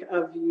did think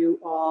of you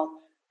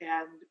all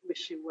and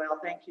wish you well.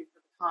 Thank you for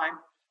the time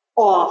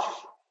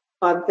off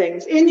on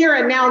things. In your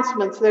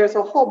announcements, there's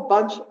a whole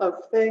bunch of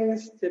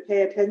things to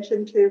pay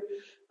attention to.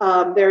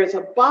 There is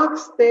a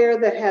box there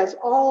that has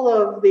all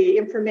of the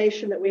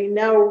information that we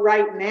know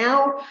right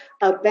now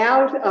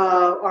about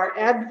our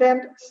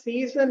Advent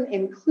season,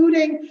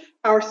 including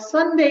our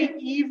Sunday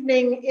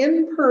evening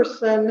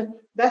in-person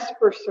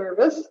Vesper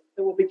service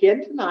that will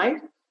begin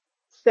tonight,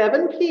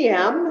 7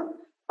 p.m.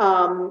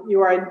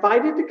 You are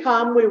invited to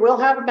come. We will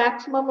have a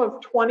maximum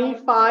of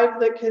 25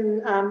 that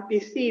can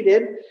be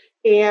seated,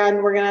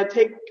 and we're going to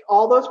take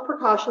all those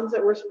precautions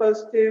that we're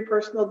supposed to,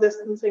 personal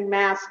distancing,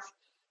 masks,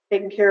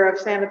 taking care of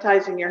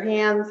sanitizing your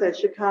hands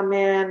as you come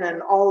in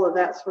and all of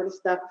that sort of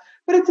stuff.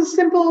 But it's a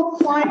simple,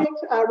 quiet,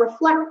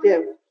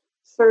 reflective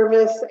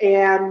service,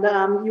 and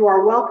you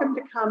are welcome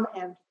to come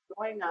and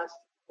join us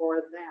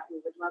for that. We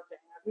would love to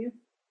have you.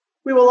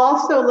 We will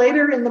also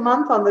later in the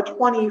month on the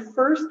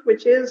 21st,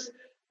 which is,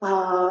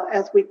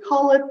 as we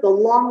call it, the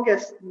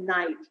longest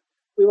night.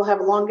 We will have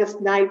a longest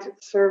night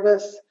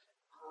service.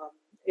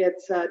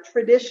 It's a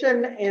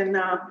tradition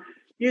in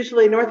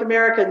usually North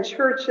American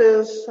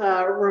churches,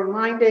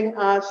 reminding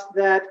us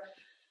that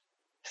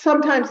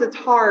sometimes it's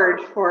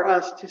hard for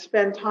us to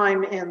spend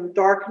time in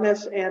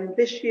darkness. And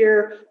this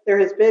year, there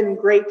has been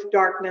great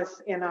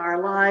darkness in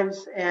our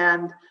lives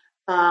and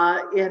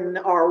in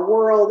our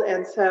world.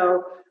 And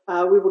so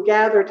we will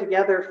gather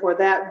together for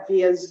that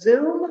via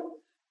Zoom.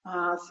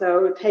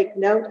 So take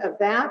note of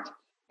that.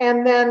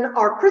 And then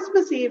our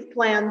Christmas Eve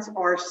plans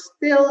are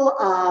still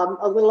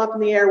a little up in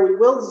the air. We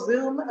will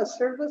Zoom a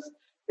service.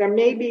 There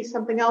may be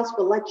something else.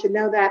 We'll let you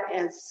know that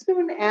as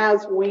soon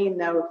as we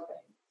know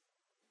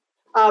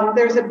things.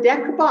 There's a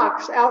deck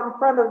box out in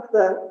front of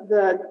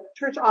the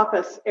church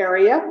office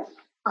area,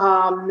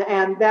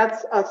 and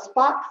that's a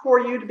spot for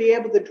you to be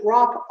able to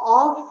drop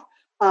off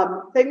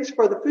things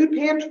for the food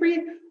pantry,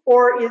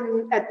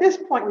 or at this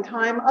point in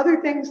time,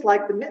 other things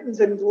like the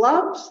mittens and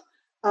gloves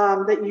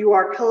that you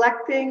are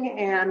collecting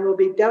and will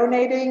be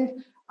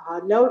donating.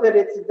 Know that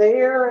it's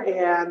there,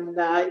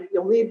 and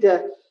you'll need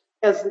to,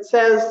 as it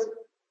says,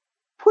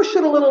 push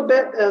it a little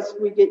bit as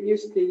we get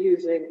used to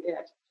using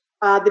it.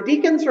 The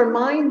deacons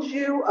remind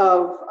you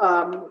of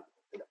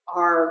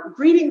our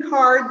greeting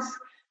cards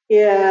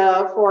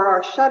for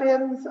our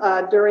shut-ins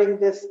during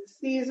this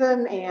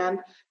season, and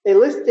they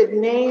listed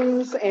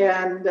names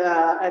and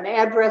an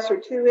address or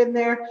two in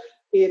there.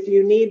 If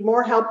you need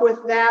more help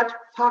with that,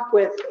 talk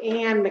with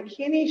Ann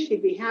McKinney.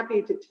 She'd be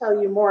happy to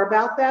tell you more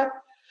about that.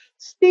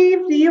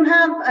 Steve, do you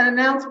have an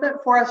announcement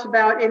for us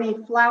about any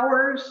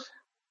flowers?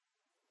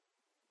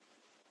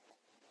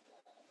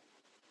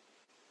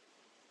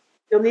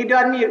 You'll need to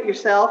unmute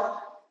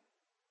yourself.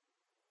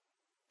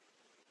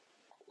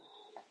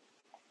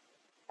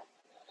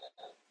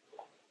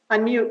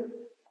 Unmute.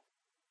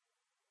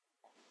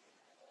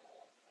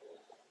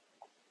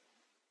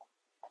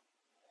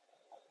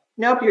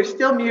 Nope, you're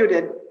still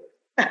muted.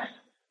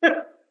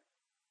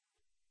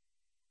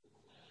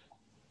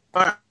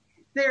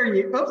 There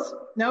you, oops,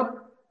 nope.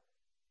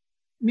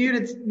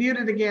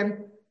 Muted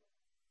again.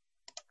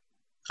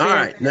 All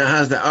right, now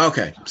how's that?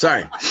 Okay,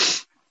 sorry.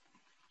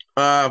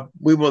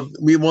 We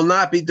will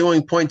not be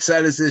doing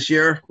poinsettias this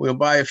year. We'll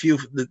buy a few.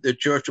 The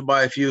church will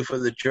buy a few for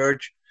the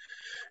church.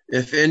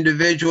 If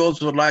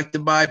individuals would like to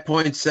buy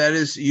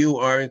poinsettias, you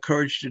are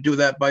encouraged to do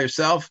that by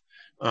yourself.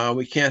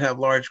 We can't have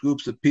large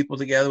groups of people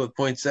together with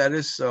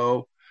poinsettias.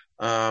 So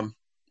I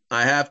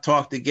have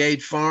talked to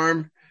Gage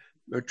Farm.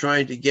 They're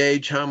trying to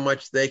gauge how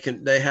much they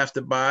have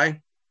to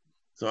buy.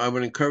 So I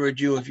would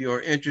encourage you, if you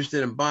are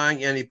interested in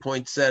buying any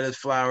poinsettias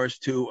flowers,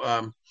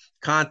 to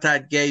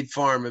contact Gage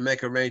Farm and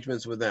make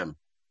arrangements with them.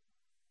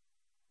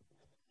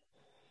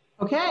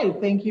 Okay,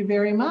 thank you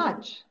very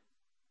much.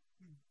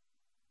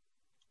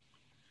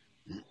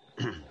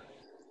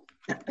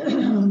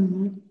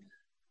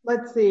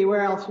 Let's see,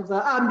 where else was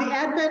that? The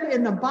Advent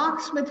in the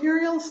Box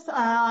materials,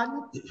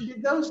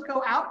 did those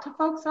go out to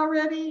folks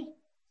already?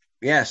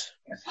 Yes.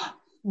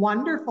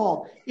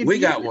 Wonderful. If we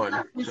you got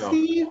one.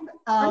 Receive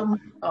one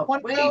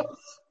of those.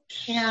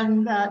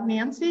 And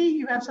Nancy,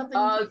 you have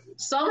something?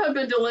 Some have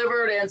been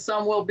delivered and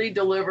some will be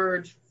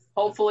delivered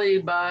hopefully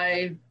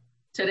by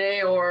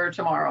today or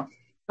tomorrow.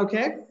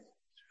 Okay.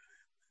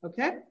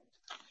 Okay.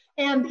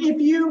 And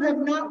if you have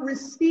not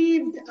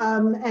received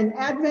an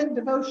Advent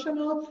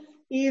devotional,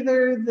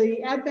 either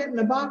the Advent in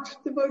the Box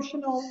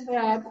devotional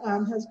that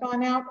has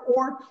gone out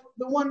or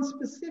the one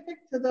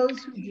specific to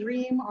those who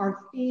dream, our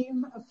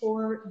theme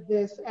for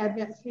this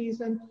Advent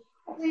season,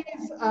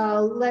 please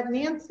let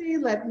Nancy,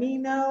 let me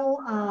know.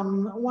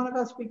 One of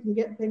us, we can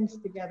get things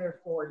together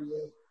for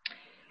you.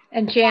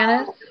 And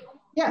Janice?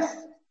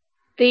 Yes.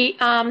 There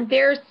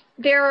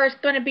are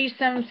going to be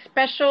some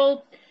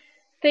special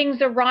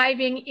things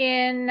arriving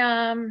in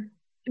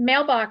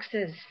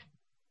mailboxes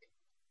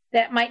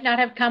that might not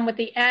have come with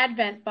the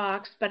Advent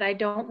box, but I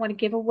don't want to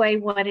give away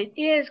what it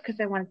is because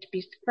I want it to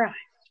be surprised.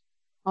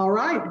 All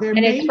right. And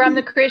it's from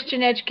the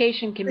Christian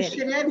Education Committee.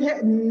 Christian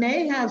Ed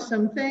may have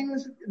some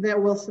things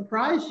that will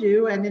surprise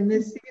you, and in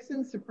this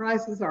season,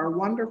 surprises are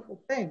wonderful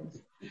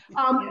things.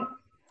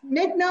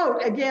 Make note,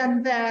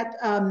 again, that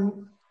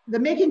the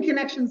Making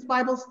Connections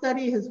Bible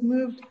Study has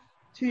moved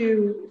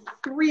to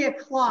 3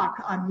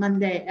 o'clock on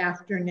Monday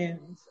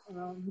afternoons.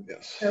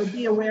 Yes. So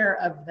be aware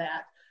of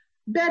that.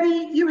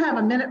 Betty, you have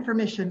a minute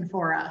permission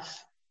for us.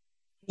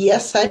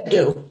 Yes, I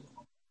do.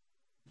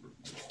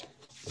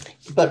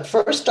 But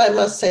first I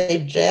must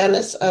say,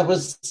 Janice, I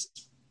was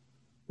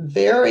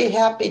very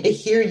happy to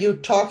hear you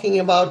talking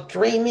about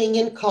dreaming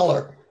in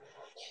color.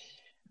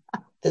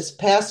 This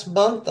past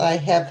month, I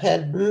have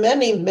had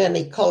many,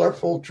 many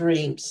colorful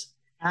dreams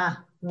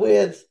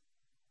with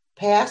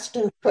past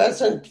and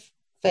present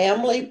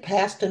family,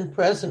 past and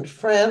present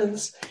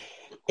friends.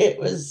 It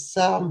was,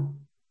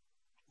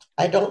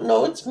 I don't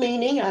know its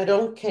meaning, I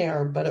don't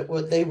care, but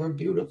they were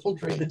beautiful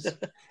dreams.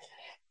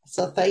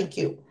 So thank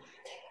you.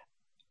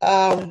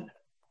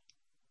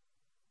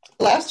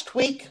 Last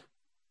week,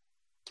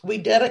 we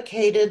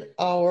dedicated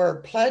our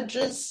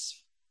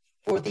pledges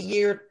for the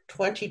year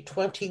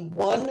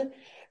 2021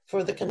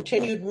 for the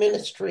continued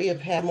ministry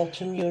of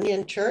Hamilton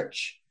Union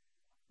Church.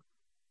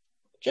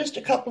 Just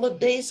a couple of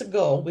days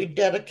ago,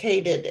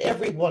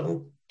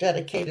 everyone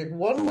dedicated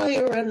one way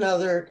or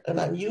another, an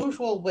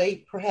unusual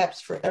way perhaps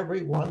for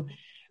everyone,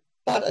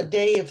 but a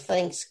day of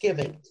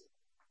thanksgiving.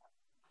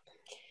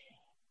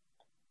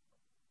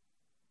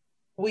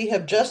 We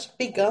have just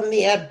begun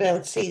the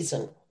Advent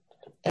season,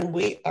 and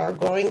we are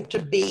going to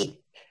be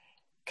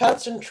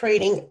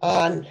concentrating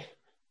on,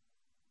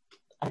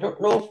 I don't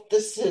know if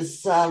this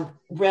is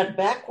read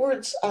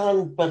backwards,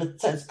 but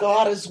it says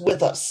God is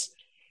with us.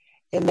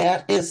 And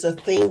that is a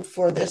theme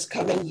for this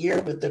coming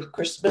year with the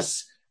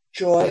Christmas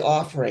joy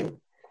offering.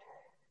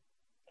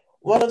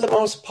 One of the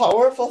most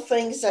powerful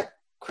things that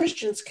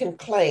Christians can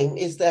claim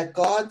is that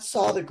God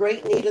saw the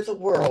great need of the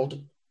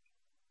world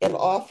and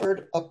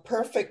offered a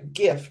perfect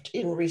gift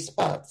in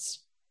response,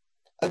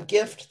 a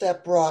gift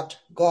that brought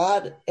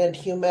God and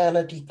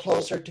humanity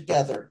closer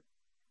together.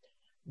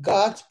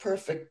 God's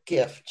perfect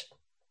gift,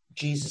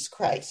 Jesus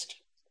Christ.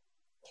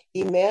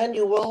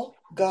 Emmanuel,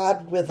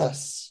 God with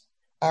us,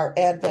 our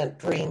Advent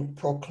dream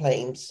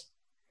proclaims.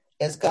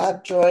 as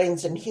God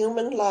joins in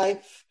human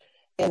life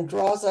and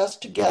draws us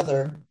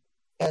together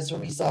as a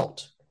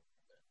result.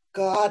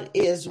 God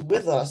is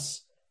with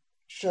us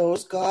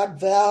shows God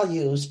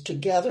values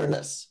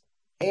togetherness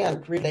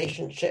and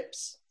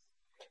relationships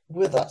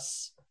with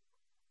us.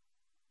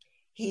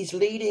 He's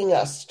leading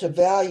us to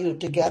value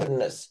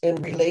togetherness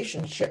and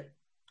relationship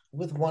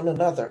with one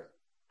another.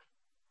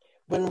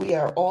 When we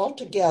are all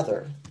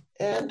together,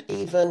 and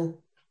even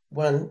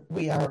when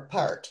we are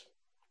apart.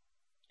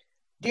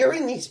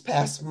 During these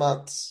past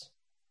months,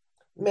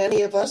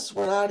 many of us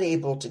were not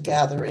able to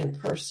gather in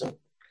person,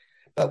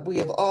 but we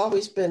have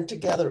always been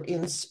together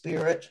in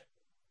spirit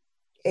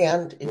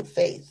and in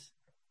faith.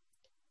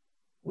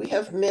 We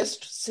have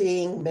missed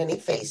seeing many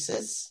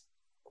faces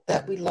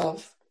that we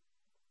love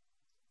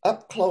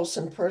up close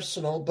and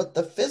personal, but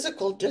the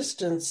physical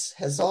distance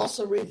has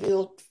also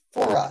revealed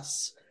for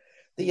us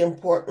the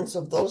importance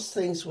of those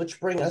things which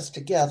bring us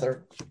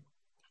together,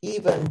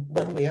 even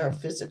when we are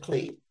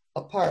physically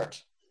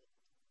apart.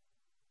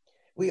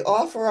 We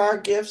offer our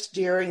gifts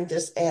during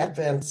this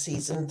Advent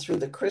season through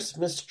the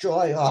Christmas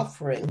Joy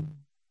Offering,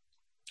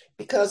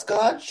 because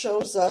God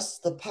shows us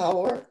the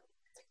power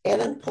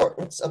and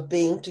importance of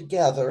being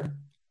together,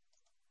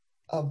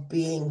 of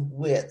being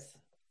with.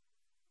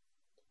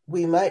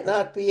 We might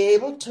not be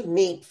able to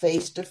meet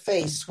face to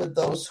face with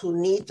those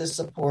who need the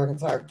support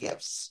of our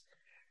gifts,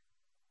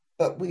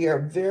 but we are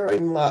very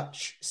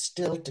much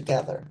still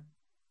together.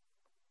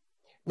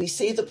 We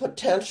see the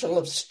potential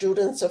of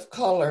students of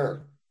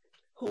color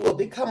who will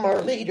become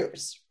our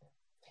leaders,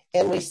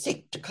 and we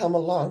seek to come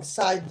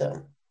alongside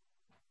them,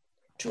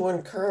 to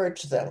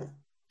encourage them,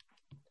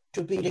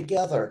 to be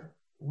together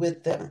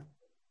with them.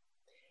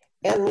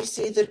 And we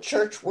see the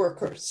church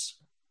workers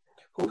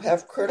who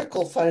have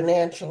critical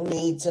financial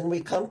needs, and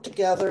we come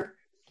together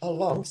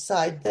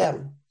alongside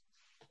them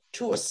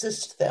to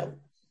assist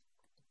them.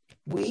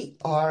 We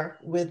are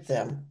with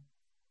them.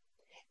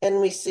 And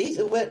we see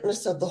the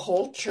witness of the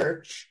whole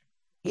church,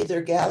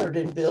 either gathered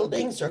in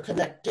buildings or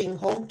connecting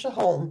home to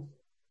home,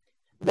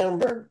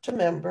 member to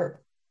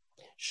member,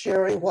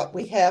 sharing what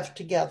we have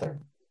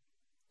together.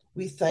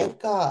 We thank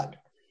God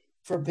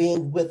for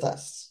being with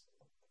us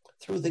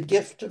through the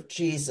gift of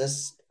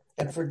Jesus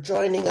and for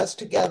joining us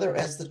together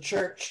as the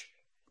church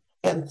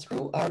and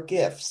through our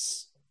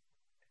gifts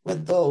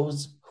with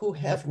those who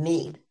have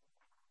need.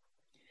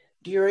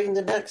 During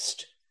the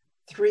next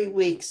 3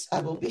 weeks,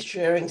 I will be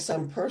sharing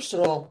some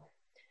personal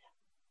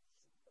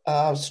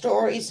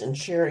stories and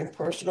sharing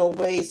personal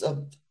ways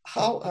of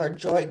how our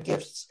joy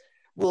gifts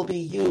will be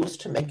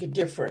used to make a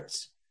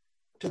difference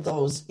to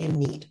those in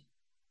need.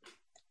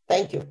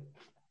 Thank you.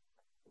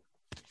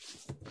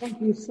 Thank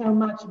you so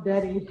much,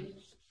 Betty.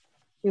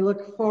 We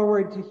look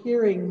forward to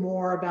hearing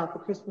more about the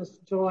Christmas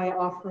Joy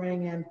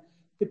Offering and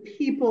the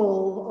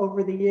people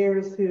over the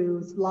years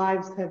whose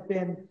lives have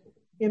been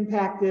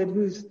impacted,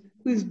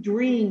 whose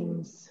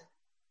dreams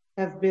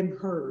have been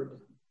heard.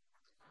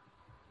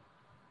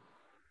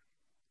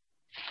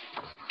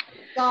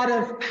 God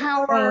of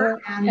power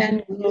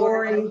and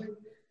glory,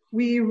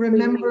 we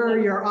remember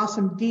your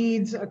awesome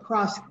deeds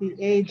across the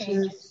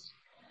ages,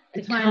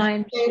 the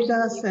times you saved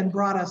us and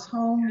brought us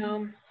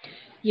home.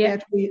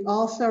 Yet we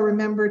also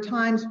remember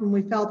times when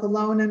we felt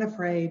alone and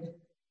afraid.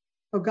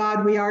 Oh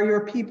God, we are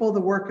your people, the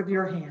work of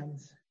your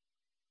hands.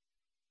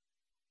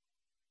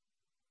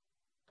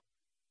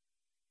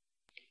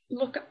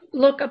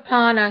 Look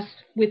upon us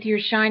with your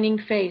shining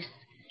face,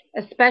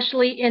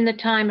 especially in the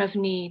time of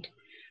need.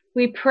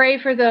 We pray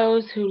for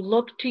those who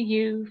look to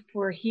you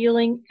for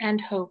healing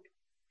and hope,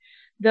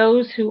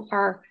 those who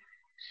are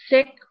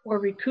sick or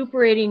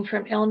recuperating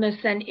from illness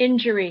and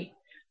injury,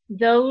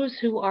 those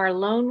who are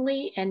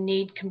lonely and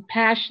need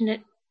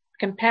companionship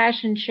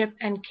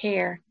and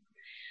care,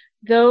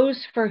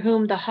 those for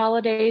whom the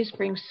holidays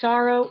bring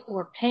sorrow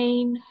or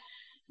pain,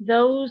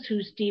 those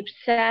whose deep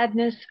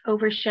sadness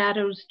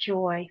overshadows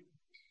joy.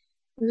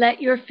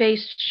 Let your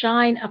face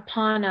shine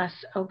upon us,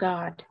 O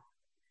God.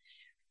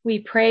 We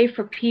pray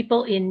for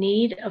people in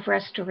need of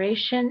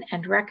restoration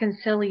and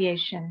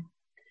reconciliation,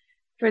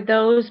 for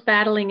those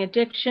battling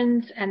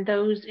addictions and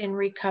those in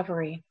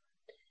recovery,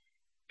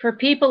 for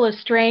people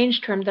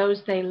estranged from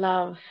those they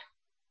love,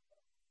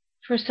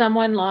 for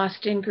someone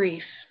lost in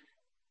grief,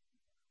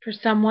 for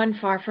someone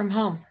far from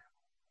home.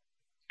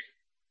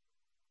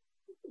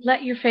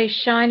 Let your face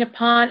shine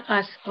upon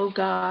us, O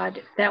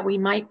God, that we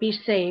might be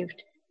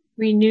saved.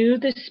 Renew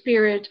the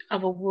spirit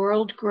of a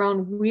world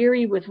grown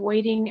weary with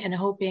waiting and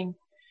hoping.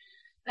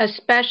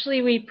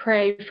 Especially we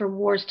pray for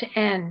wars to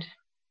end,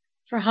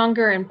 for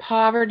hunger and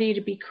poverty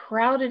to be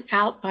crowded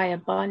out by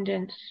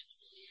abundance.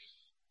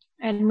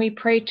 And we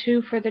pray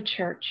too for the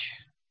church,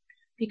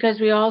 because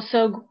we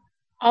also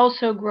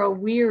grow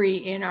weary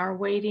in our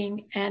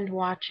waiting and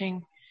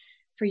watching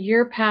for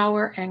your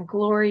power and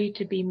glory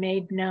to be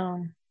made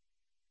known.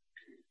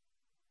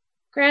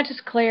 Grant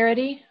us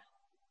clarity,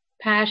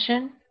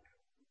 passion,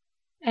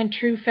 and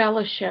true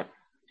fellowship,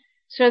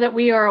 so that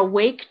we are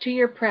awake to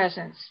your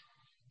presence.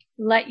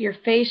 Let your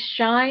face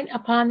shine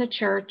upon the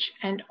church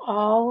and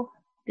all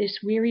this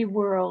weary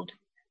world.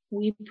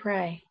 we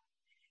pray.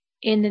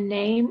 In the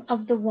name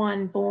of the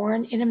one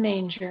born in a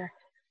manger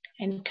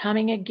and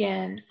coming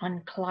again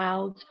on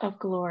clouds of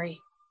glory.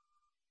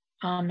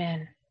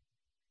 Amen.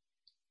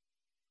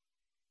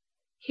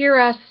 Hear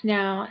us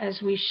now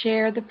as we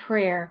share the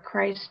prayer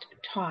Christ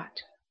taught.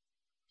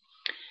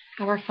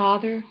 Our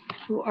Father,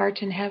 who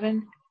art in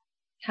heaven,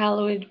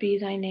 hallowed be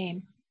thy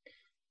name.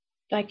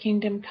 Thy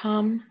kingdom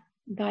come,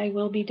 thy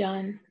will be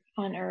done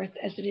on earth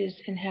as it is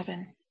in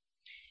heaven.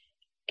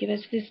 Give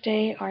us this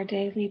day our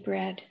daily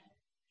bread,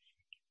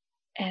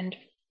 and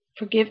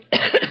forgive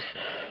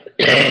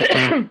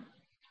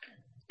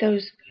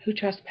those who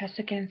trespass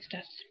against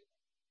us.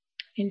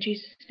 In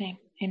Jesus' name,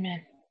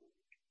 amen.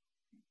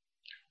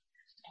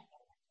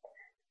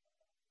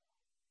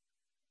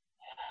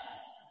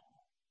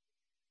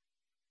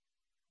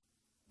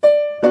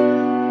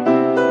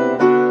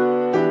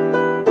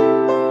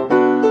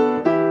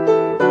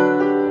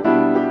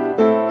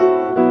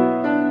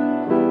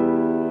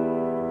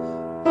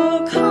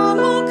 O come,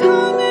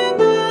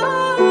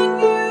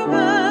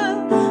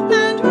 Emmanuel,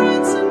 and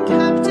ransom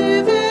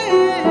captive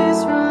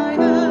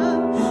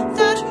Israel,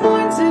 that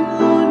mourns in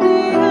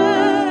lonely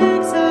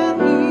exile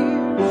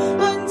here,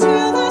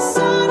 until the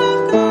Son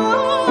of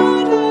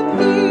God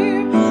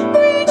appear.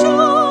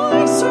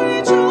 Rejoice,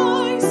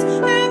 rejoice,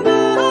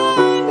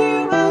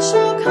 Emmanuel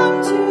shall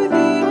come to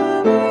thee, O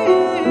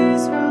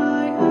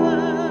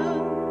Israel.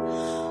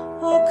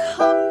 O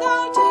come,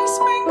 thou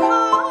dayspring,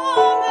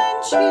 come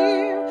and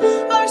cheer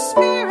our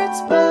spirits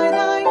by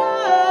thy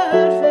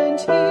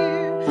advent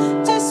here.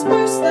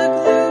 Disperse the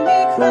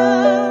gloomy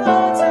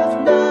clouds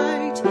of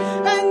night,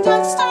 and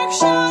death's dark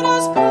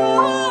shadows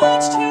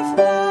put to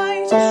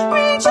flight.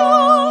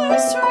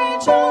 Rejoice,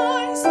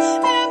 rejoice,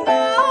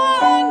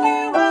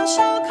 Emmanuel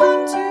shall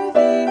come to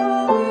thee, O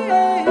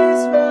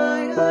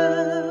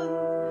Israel.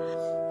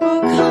 O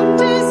come,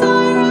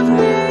 desire of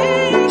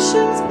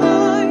nations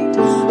blind,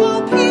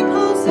 all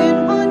peoples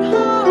in one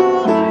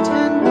heart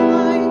and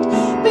mind.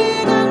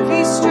 Bid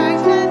envy,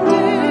 strife, and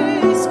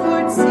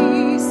discord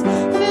cease.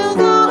 Fill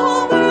the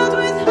whole world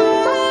with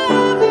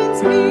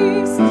heaven's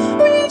peace.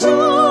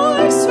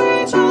 Rejoice,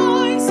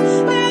 rejoice,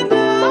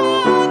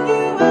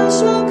 Emmanuel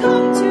shall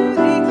come to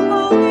thee, O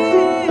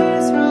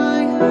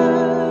Israel.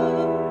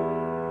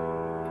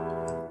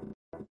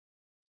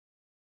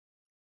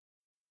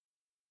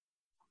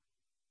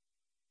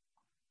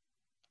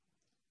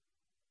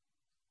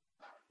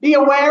 Be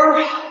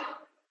aware,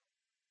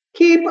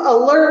 keep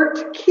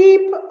alert,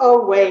 keep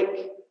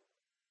awake.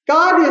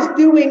 God is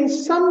doing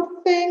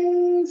some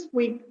things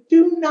we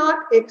do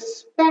not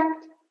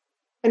expect,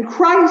 and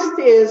Christ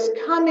is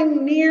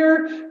coming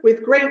near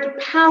with great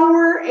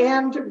power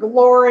and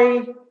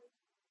glory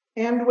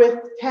and with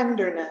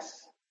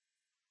tenderness.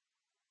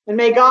 And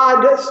may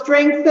God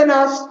strengthen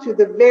us to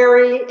the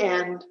very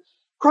end.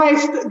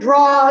 Christ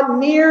draw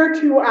near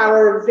to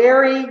our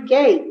very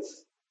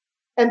gates,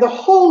 and the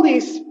Holy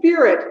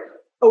Spirit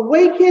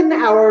awaken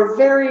our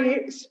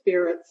very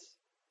spirits,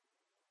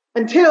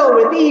 until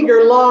with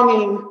eager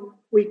longing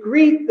we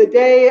greet the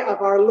day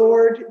of our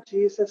Lord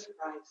Jesus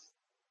Christ.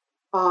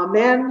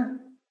 Amen.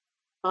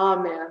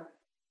 Amen.